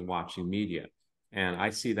experiences watching media. And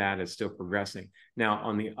I see that as still progressing. Now,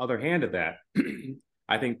 on the other hand of that,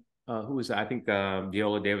 I think,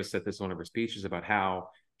 Viola Davis said this in one of her speeches about how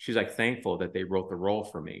she's like thankful that they wrote the role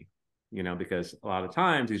for me, because a lot of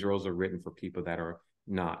times these roles are written for people that are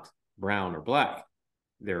not brown or black.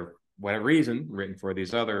 They're whatever reason written for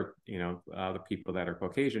these other, the people that are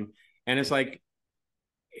Caucasian. And it's like,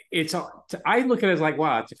 I look at it as like,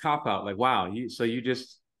 wow, it's a cop out. Like, wow, you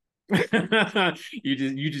just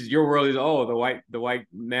your world is, oh, the white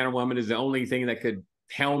man or woman is the only thing that could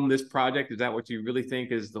helm this project. Is that what you really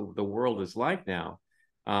think is the world is like now?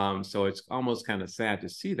 So it's almost kind of sad to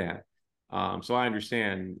see that. So I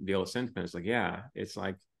understand the old sentiment. It's like, yeah, it's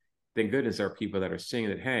like, thank goodness there are people that are seeing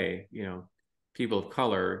that, hey, people of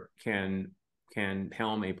color can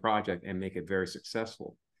helm a project and make it very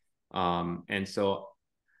successful. And so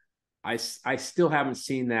I still haven't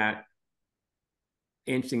seen that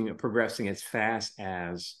progressing as fast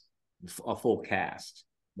as a full cast.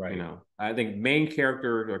 Right. I think main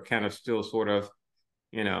characters are kind of still sort of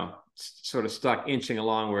stuck inching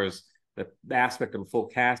along, whereas the aspect of a full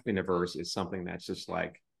cast being diverse is something that's just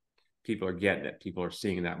like people are getting it. People are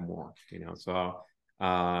seeing that more. So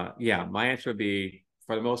yeah, my answer would be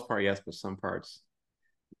for the most part yes, but some parts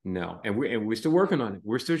no. And we're still working on it.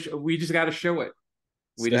 We just got to show it.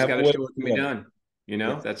 We just got to show it can be done.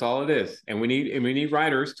 Yes. That's all it is. And we need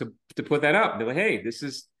writers to put that up. They're like, hey, this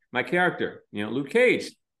is my character. Luke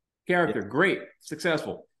Cage character, great,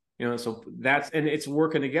 successful. So and it's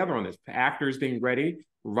working together on this. Actors being ready,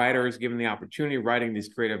 writers given the opportunity, writing these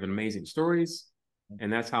creative and amazing stories,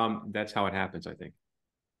 and that's how it happens, I think.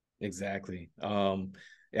 Exactly.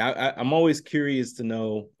 Yeah, I'm always curious to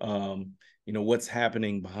know, what's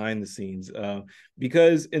happening behind the scenes,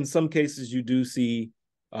 because in some cases you do see,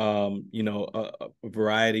 a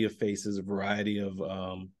variety of faces, a variety of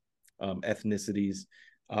ethnicities,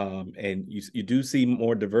 and you do see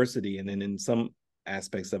more diversity. And then in some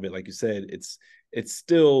aspects of it, like you said, it's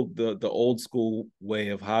still the old school way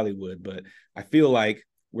of Hollywood, but I feel like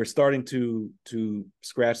we're starting to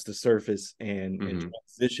scratch the surface and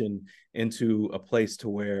transition into a place to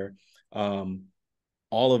where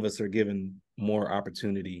all of us are given more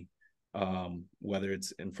opportunity, whether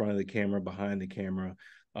it's in front of the camera, behind the camera,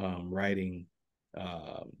 writing,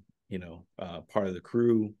 part of the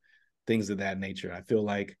crew, things of that nature. I feel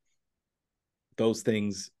like those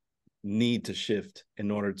things need to shift in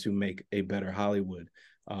order to make a better Hollywood.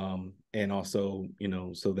 And also,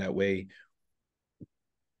 so that way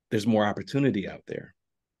there's more opportunity out there.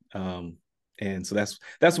 And so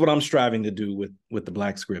that's what I'm striving to do with the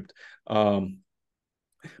BlkScript.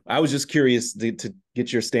 I was just curious to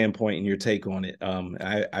get your standpoint and your take on it.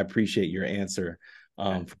 I appreciate your answer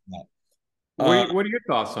for that. What are your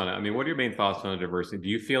thoughts on it? I mean, what are your main thoughts on diversity? Do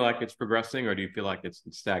you feel like it's progressing, or do you feel like it's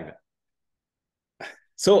stagnant?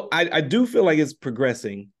 So I do feel like it's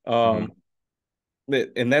progressing. And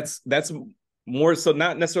that's more so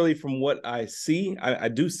not necessarily from what I see. I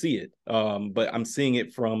do see it, but I'm seeing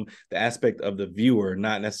it from the aspect of the viewer,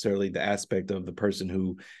 not necessarily the aspect of the person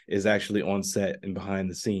who is actually on set and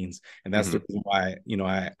behind the scenes. And that's the reason why,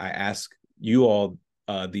 I ask you all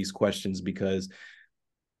these questions, because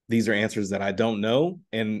these are answers that I don't know.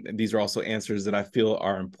 And these are also answers that I feel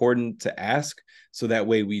are important to ask. So that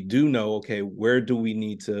way we do know, okay, where do we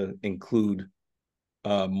need to include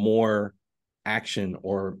more action,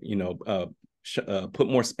 or, put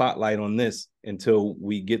more spotlight on this until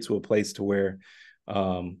we get to a place to where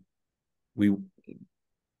we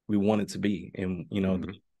want it to be, and,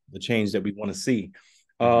 the change that we want to see.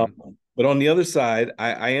 But on the other side,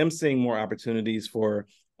 I am seeing more opportunities for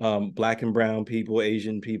Black and brown people,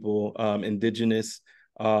 Asian people, indigenous.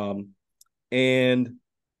 And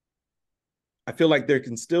I feel like there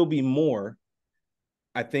can still be more.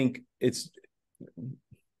 I think it's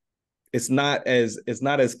not as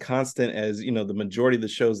constant as, the majority of the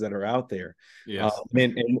shows that are out there. Yes.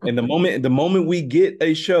 And the moment we get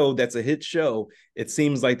a show that's a hit show, it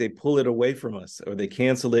seems like they pull it away from us, or they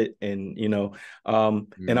cancel it. And, and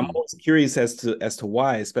I'm always curious as to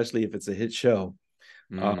why, especially if it's a hit show.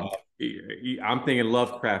 I'm thinking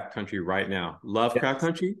Lovecraft Country right now. Lovecraft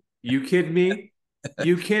Country? You kidding me?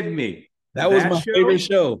 You kidding me? That was my favorite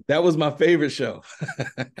show. That was my favorite show.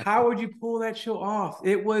 How would you pull that show off?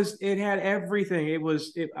 It had everything. It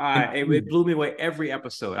blew me away every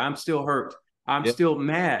episode. I'm still hurt. I'm still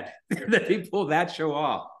mad that they pulled that show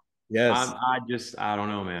off. Yes. I don't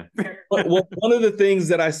know, man. Well, one of the things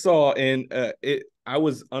that I saw, and I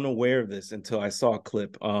was unaware of this until I saw a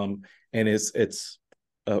clip. And it's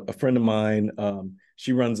a friend of mine.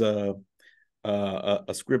 She runs a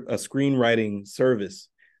screenwriting service.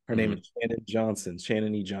 Her name is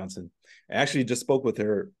Shannon E. Johnson. I actually just spoke with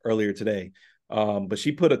her earlier today. But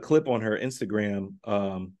she put a clip on her Instagram.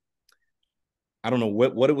 I don't know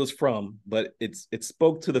what it was from, but it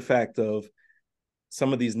spoke to the fact of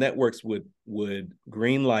some of these networks would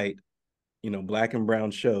green light, Black and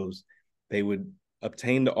brown shows, they would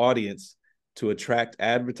obtain the audience to attract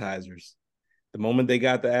advertisers. The moment they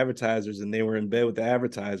got the advertisers and they were in bed with the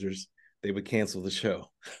advertisers, they would cancel the show.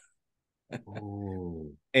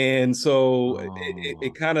 Oh, And so it oh,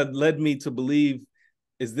 kind of led me to believe,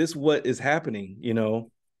 is this what is happening,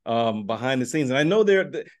 behind the scenes? And I know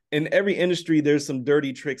in every industry, there's some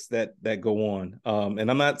dirty tricks that go on. And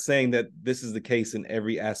I'm not saying that this is the case in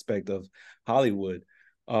every aspect of Hollywood.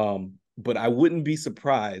 But I wouldn't be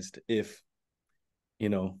surprised if, you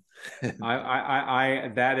know,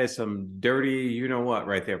 that is some dirty, you know what,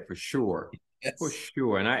 right there for yes.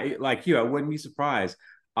 sure. And I, like you, I wouldn't be surprised.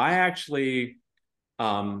 I actually,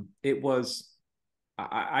 it was,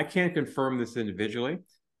 I can't confirm this individually,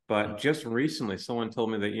 but just recently, someone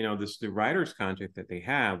told me that, the writer's contract that they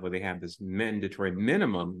have, where they have this mandatory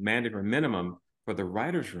minimum for the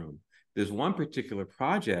writer's room. There's one particular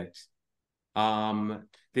project.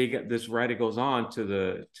 They get this writer goes on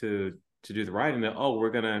to do the writing. That, oh,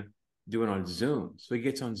 we're gonna do it on Zoom. So he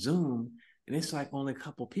gets on Zoom, and it's like only a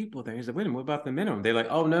couple people there. He's like, wait a minute, what about the minimum? They're like,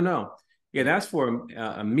 oh, no, no. Yeah, that's for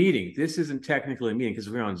a meeting. This isn't technically a meeting because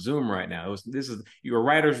we're on Zoom right now. This is your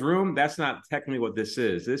writer's room. That's not technically what this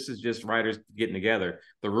is. This is just writers getting together.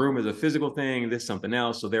 The room is a physical thing. This is something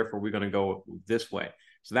else. So therefore, we're going to go this way.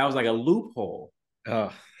 So that was like a loophole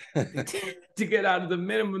Oh. to get out of the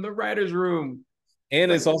minimum, the writer's room.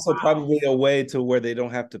 And Like, it's also wow. probably a way to where they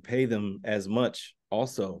don't have to pay them as much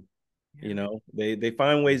also. Yeah. They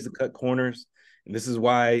find ways to cut corners, and this is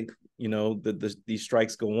why, these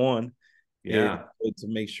strikes go on, is Yeah. to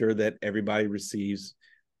make sure that everybody receives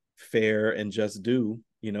fair and just due,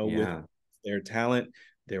 with Yeah. their talent,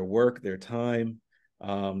 their work, their time,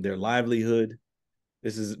 their livelihood.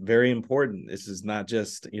 This is very important. This is not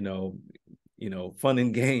just, fun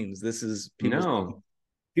and games. This is No,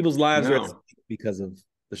 people's lives are at no. stake because of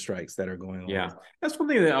the strikes that are going on. Yeah. That's one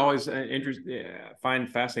thing that I always find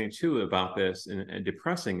fascinating too about this, and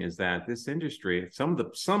depressing, is that this industry, some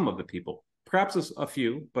of the people, perhaps a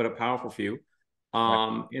few, but a powerful few,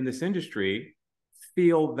 Right. in this industry,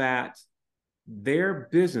 feel that their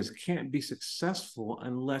business can't be successful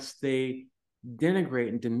unless they denigrate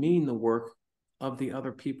and demean the work of the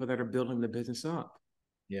other people that are building the business up.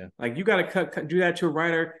 Yeah. Like, you got to do that to a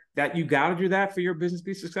writer, that you got to do that for your business to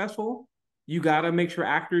be successful. You got to make sure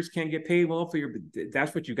actors can't get paid well for your,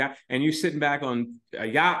 that's what you got. And you sitting back on a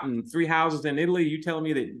yacht and three houses in Italy, you telling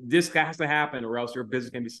me that this has to happen or else your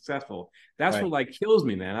business can be successful. That's Right. what like kills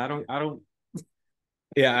me, man. I don't,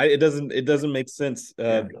 Yeah, it doesn't make sense,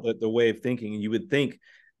 yeah, the way of thinking. You would think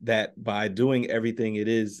that by doing everything it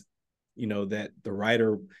is, that the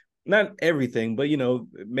writer, not everything, but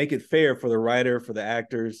make it fair for the writer, for the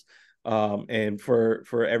actors, and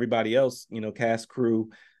for everybody else, cast, crew.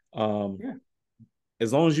 Um, yeah,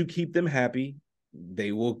 as long as you keep them happy,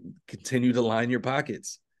 they will continue to line your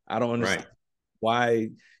pockets. I don't right. understand why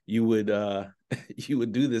you would you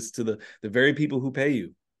would do this to the very people who pay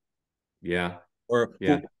you, Yeah. or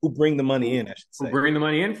Yeah. who bring the money in, Who, I should who say. bring the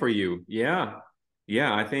money in for you. Yeah.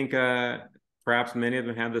 Yeah. I think, perhaps many of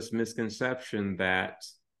them have this misconception that,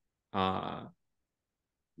 uh,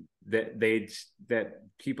 that they that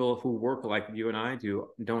people who work like you and I do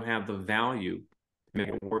don't have the value to make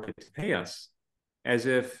it worth it to pay us. As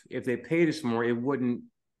if they paid us more, it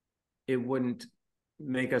wouldn't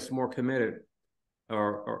make us more committed,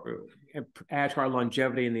 or add to our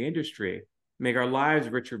longevity in the industry, make our lives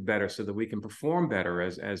richer, better, so that we can perform better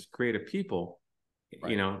as creative people.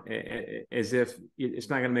 Right. As if it's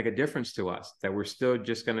not going to make a difference to us, that we're still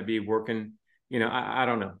just going to be working. I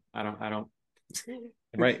don't know. I don't.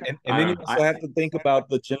 Right. And I then you don't. also have to think about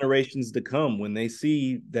the generations to come when they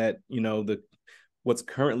see that, what's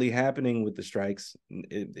currently happening with the strikes.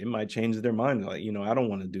 It might change their mind. Like, I don't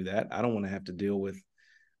want to do that. I don't want to have to deal with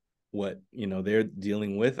what, they're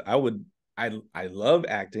dealing with. I love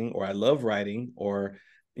acting, or I love writing, or,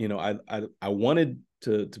 I wanted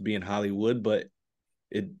to be in Hollywood, but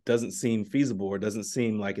it doesn't seem feasible, or doesn't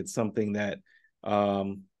seem like it's something that,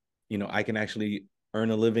 I can actually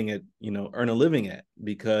earn a living at,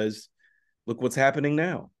 because look what's happening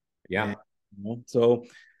now. And Yeah. so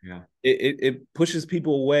Yeah. it pushes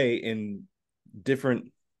people away in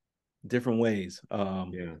different ways. Yeah.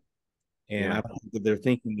 And I Yeah. don't think that they're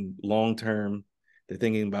thinking long term. They're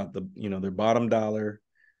thinking about their bottom dollar,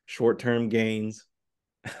 short term gains.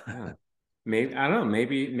 Yeah. Maybe, I don't know.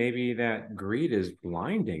 Maybe that greed is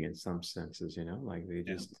blinding in some senses. Like they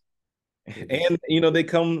Yeah. just they just. And they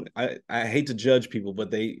come. I hate to judge people,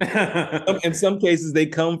 but in some cases they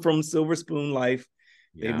come from silver spoon life.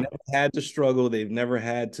 They've Yeah. never had to struggle. They've never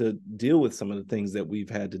had to deal with some of the things that we've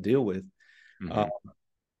had to deal with. Uh, Hmm.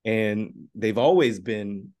 and they've always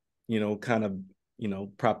been, kind of,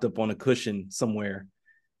 propped up on a cushion somewhere.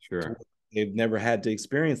 Sure. They've never had to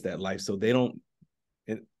experience that life. So they don't,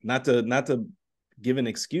 not to give an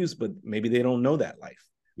excuse, but maybe they don't know that life.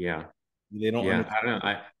 Yeah. They don't Yeah. understand.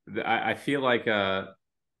 I don't know. I feel like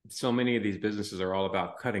so many of these businesses are all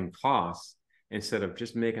about cutting costs instead of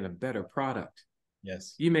just making a better product.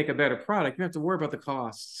 Yes. You make a better product, you don't have to worry about the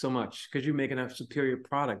cost so much because you're making a superior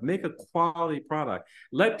product. Make a quality product.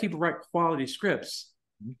 Let people write quality scripts.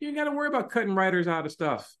 You ain't got to worry about cutting writers out of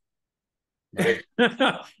stuff. Right.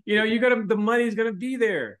 You got to, the money's going to be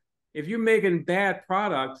there. If you're making bad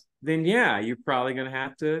products, then yeah, you're probably going to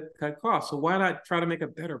have to cut costs. So why not try to make a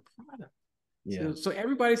better product? Yeah. So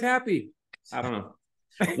everybody's happy. I don't know.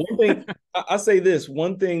 One thing I'll say this.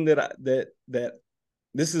 One thing that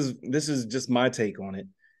this is just my take on it.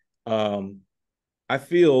 I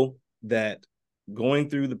feel that going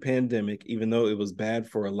through the pandemic, even though it was bad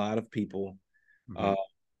for a lot of people, Mm-hmm.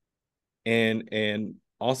 And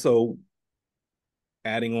also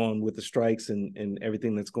adding on with the strikes and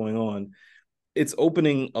everything that's going on, it's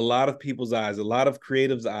opening a lot of people's eyes, a lot of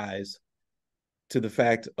creatives' eyes to the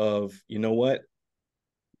fact of, you know what,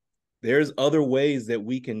 there's other ways that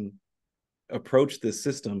we can approach this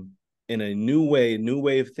system in a new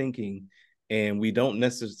way of thinking, and we don't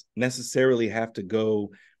necessarily have to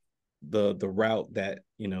go the route that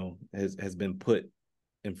has been put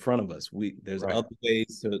in front of us. There's Right. other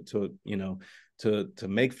ways to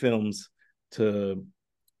make films, to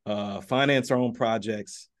finance our own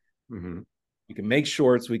projects. Mm-hmm. We can make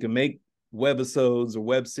shorts, we can make webisodes or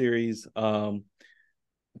web series, all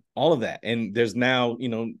of that. And there's now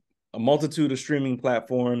a multitude of streaming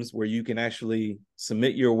platforms where you can actually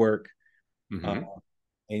submit your work, Mm-hmm.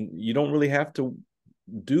 and you don't really have to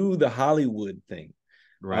do the Hollywood thing.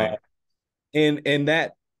 Right. And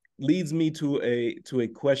that leads me to a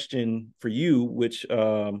question for you, which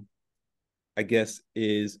I guess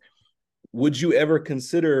is, would you ever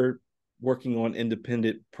consider working on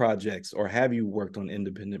independent projects, or have you worked on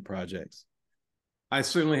independent projects? I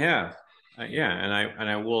certainly have. Yeah, and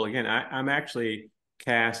I will again. I'm actually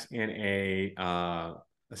cast in a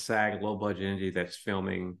SAG low budget indie that's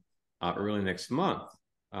filming early next month.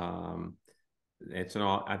 Um, it's an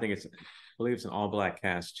all. I think it's. I believe it's an all black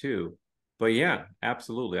cast too. But yeah,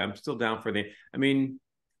 absolutely. I'm still down for the. I mean,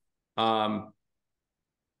 um,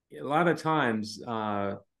 a lot of times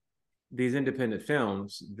these independent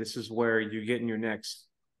films, this is where you get in your next,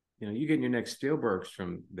 you get in your next Spielbergs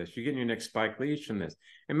from this, you get in your next Spike Lee's from this.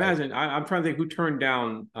 Right. Imagine, I'm trying to think who turned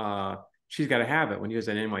down She's Gotta Have It when he was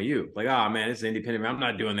at NYU. Like, oh man, this is independent. I'm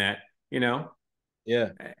not doing that, you know? Yeah.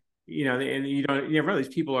 And you know, these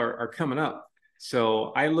people are coming up.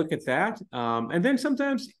 So I look at that. And then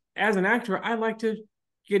sometimes as an actor, I like to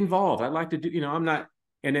get involved. I like to do, I'm not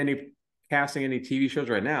in any casting any TV shows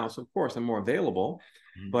right now. So of course I'm more available.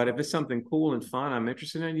 Mhm. But if it's something cool and fun I'm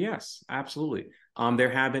interested in, yes, absolutely. There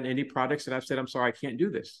have been any projects that I've said, I'm sorry, I can't do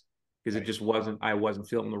this because it Right. just I wasn't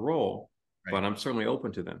feeling the role, Right. but I'm certainly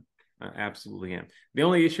open to them. I absolutely am. The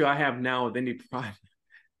only issue I have now with any project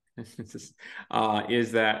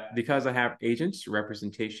is that because I have agents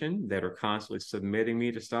representation that are constantly submitting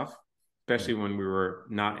me to stuff, especially Right. when we were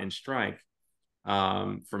not in strike,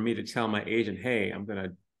 for me to tell my agent, hey, I'm going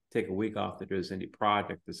to take a week off to do this indie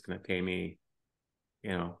project that's going to pay me,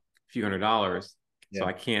 a few $100s. So Yeah.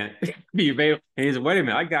 I can't be available. And he said, wait a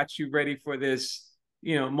minute, I got you ready for this,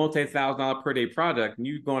 multi-$1,000 per day project. And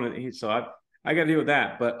you going to, so I got to deal with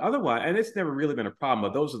that. But otherwise, and it's never really been a problem,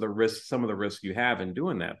 but those are the risks, some of the risks you have in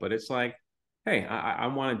doing that. But it's like, hey, I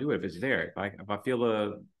want to do it if it's there. If I feel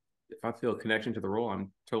a connection to the role,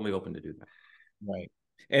 I'm totally open to do that. Right.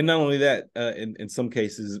 And not only that, in some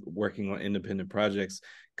cases, working on independent projects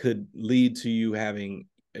could lead to you having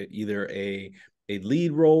either a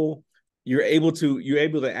lead role. You're able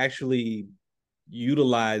to actually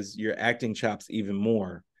utilize your acting chops even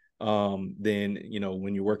more, than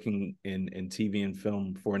when you're working in TV and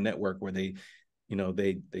film for a network where they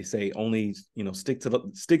say only stick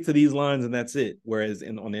to these lines and that's it. Whereas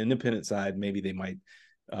on the independent side, maybe they might,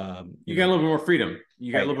 You got a little bit more freedom.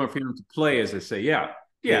 You got a right. little more freedom to play, as they say. Yeah,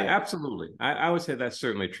 yeah, Yeah. absolutely. I would say that's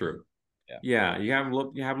certainly true. Yeah. Yeah, you have a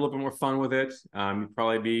little bit more fun with it. You'd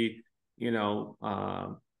probably be, you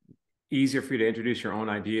know, easier for you to introduce your own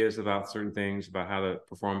ideas about certain things, about how the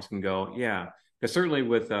performance can go. Yeah, because certainly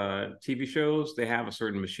with TV shows, they have a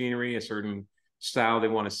certain machinery, a certain style they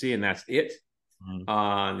want to see, and that's it.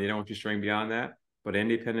 Mhm. They don't want you straying beyond that. But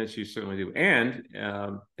independence, you certainly do. And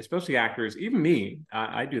especially actors, even me,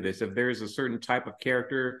 I do this. If there's a certain type of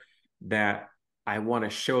character that I want to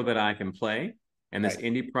show that I can play, and this Right.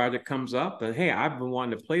 indie project comes up, but hey, I've been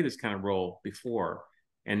wanting to play this kind of role before.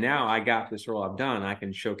 And now I got this role I've done. I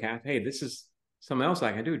can show Kath, hey, this is something else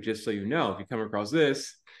I can do. Just so you know, if you come across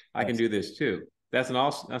this, I can Yes. do this too. That's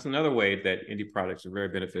another way that indie products are very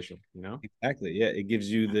beneficial. You know. Exactly. Yeah, it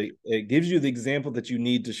gives you the example that you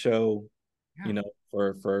need to show, Yeah.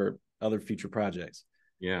 for other future projects.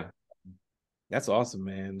 Yeah. That's awesome,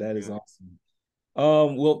 man. That is Yeah.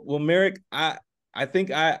 awesome. Well, Merrick, I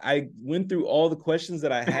think I went through all the questions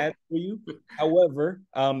that I had for you. However,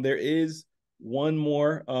 there is one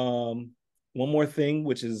more thing,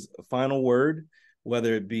 which is a final word,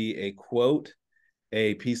 whether it be a quote,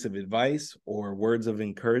 a piece of advice, or words of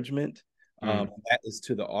encouragement. That is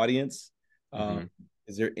to the audience. Mm-hmm.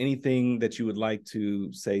 Is there anything that you would like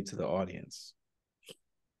to say to the audience?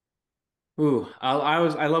 Ooh, I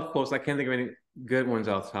love quotes. I can't think of any good ones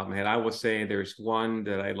off the top of my head. I will say there's one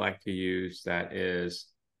that I like to use that is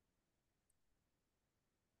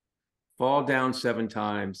fall down 7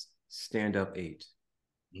 times, stand up 8.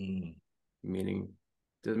 Mm, Meaning,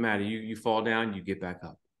 doesn't matter. You fall down, you get back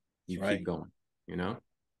up. that's You right. keep going. You know. I'll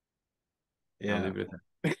Yeah. leave it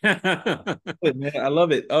at that. Good, man. I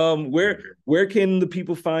love it. Where can the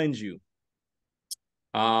people find you?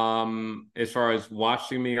 As far as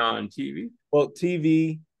watching me on TV. Well,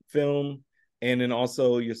 TV, film, and then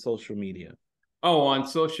also your social media. Oh, on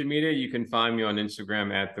social media, you can find me on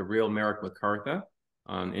Instagram at the real Merrick McCartha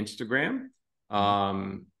on Instagram. Mhm.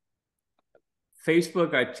 Um,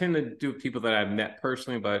 Facebook, I tend to do people that I've met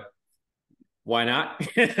personally, but why not?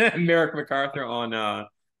 Merrick McCartha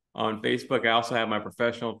on Facebook. I also have my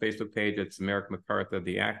professional Facebook page. It's Merrick McCartha,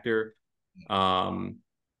 the actor. Um,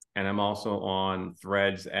 and I'm also on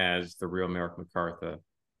Threads as the real Merrick McCartha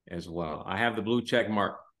as well. I have the blue check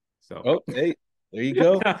mark. So, Oh, hey, there you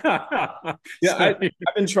go. Yeah, so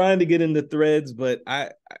I've been trying to get into Threads, but I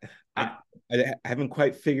I, I haven't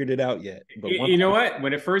quite figured it out yet. But once you know what?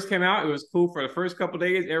 When it first came out, it was cool for the first couple of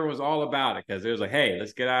days. Everyone was all about it because it was like, hey,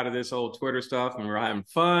 let's get out of this old Twitter stuff and we're having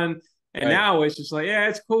fun. And right, now it's just like, yeah,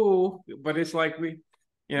 it's cool, but it's like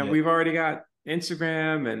yeah, we've already got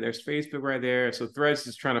Instagram and there's Facebook right there. So Threads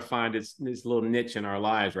is trying to find its little niche in our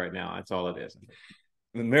lives right now. That's all it is.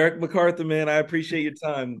 Merrick McCartha, man, I appreciate your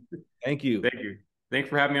time. Thank you. Thank you. Thanks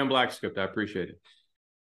for having me on BlkScript. I appreciate it.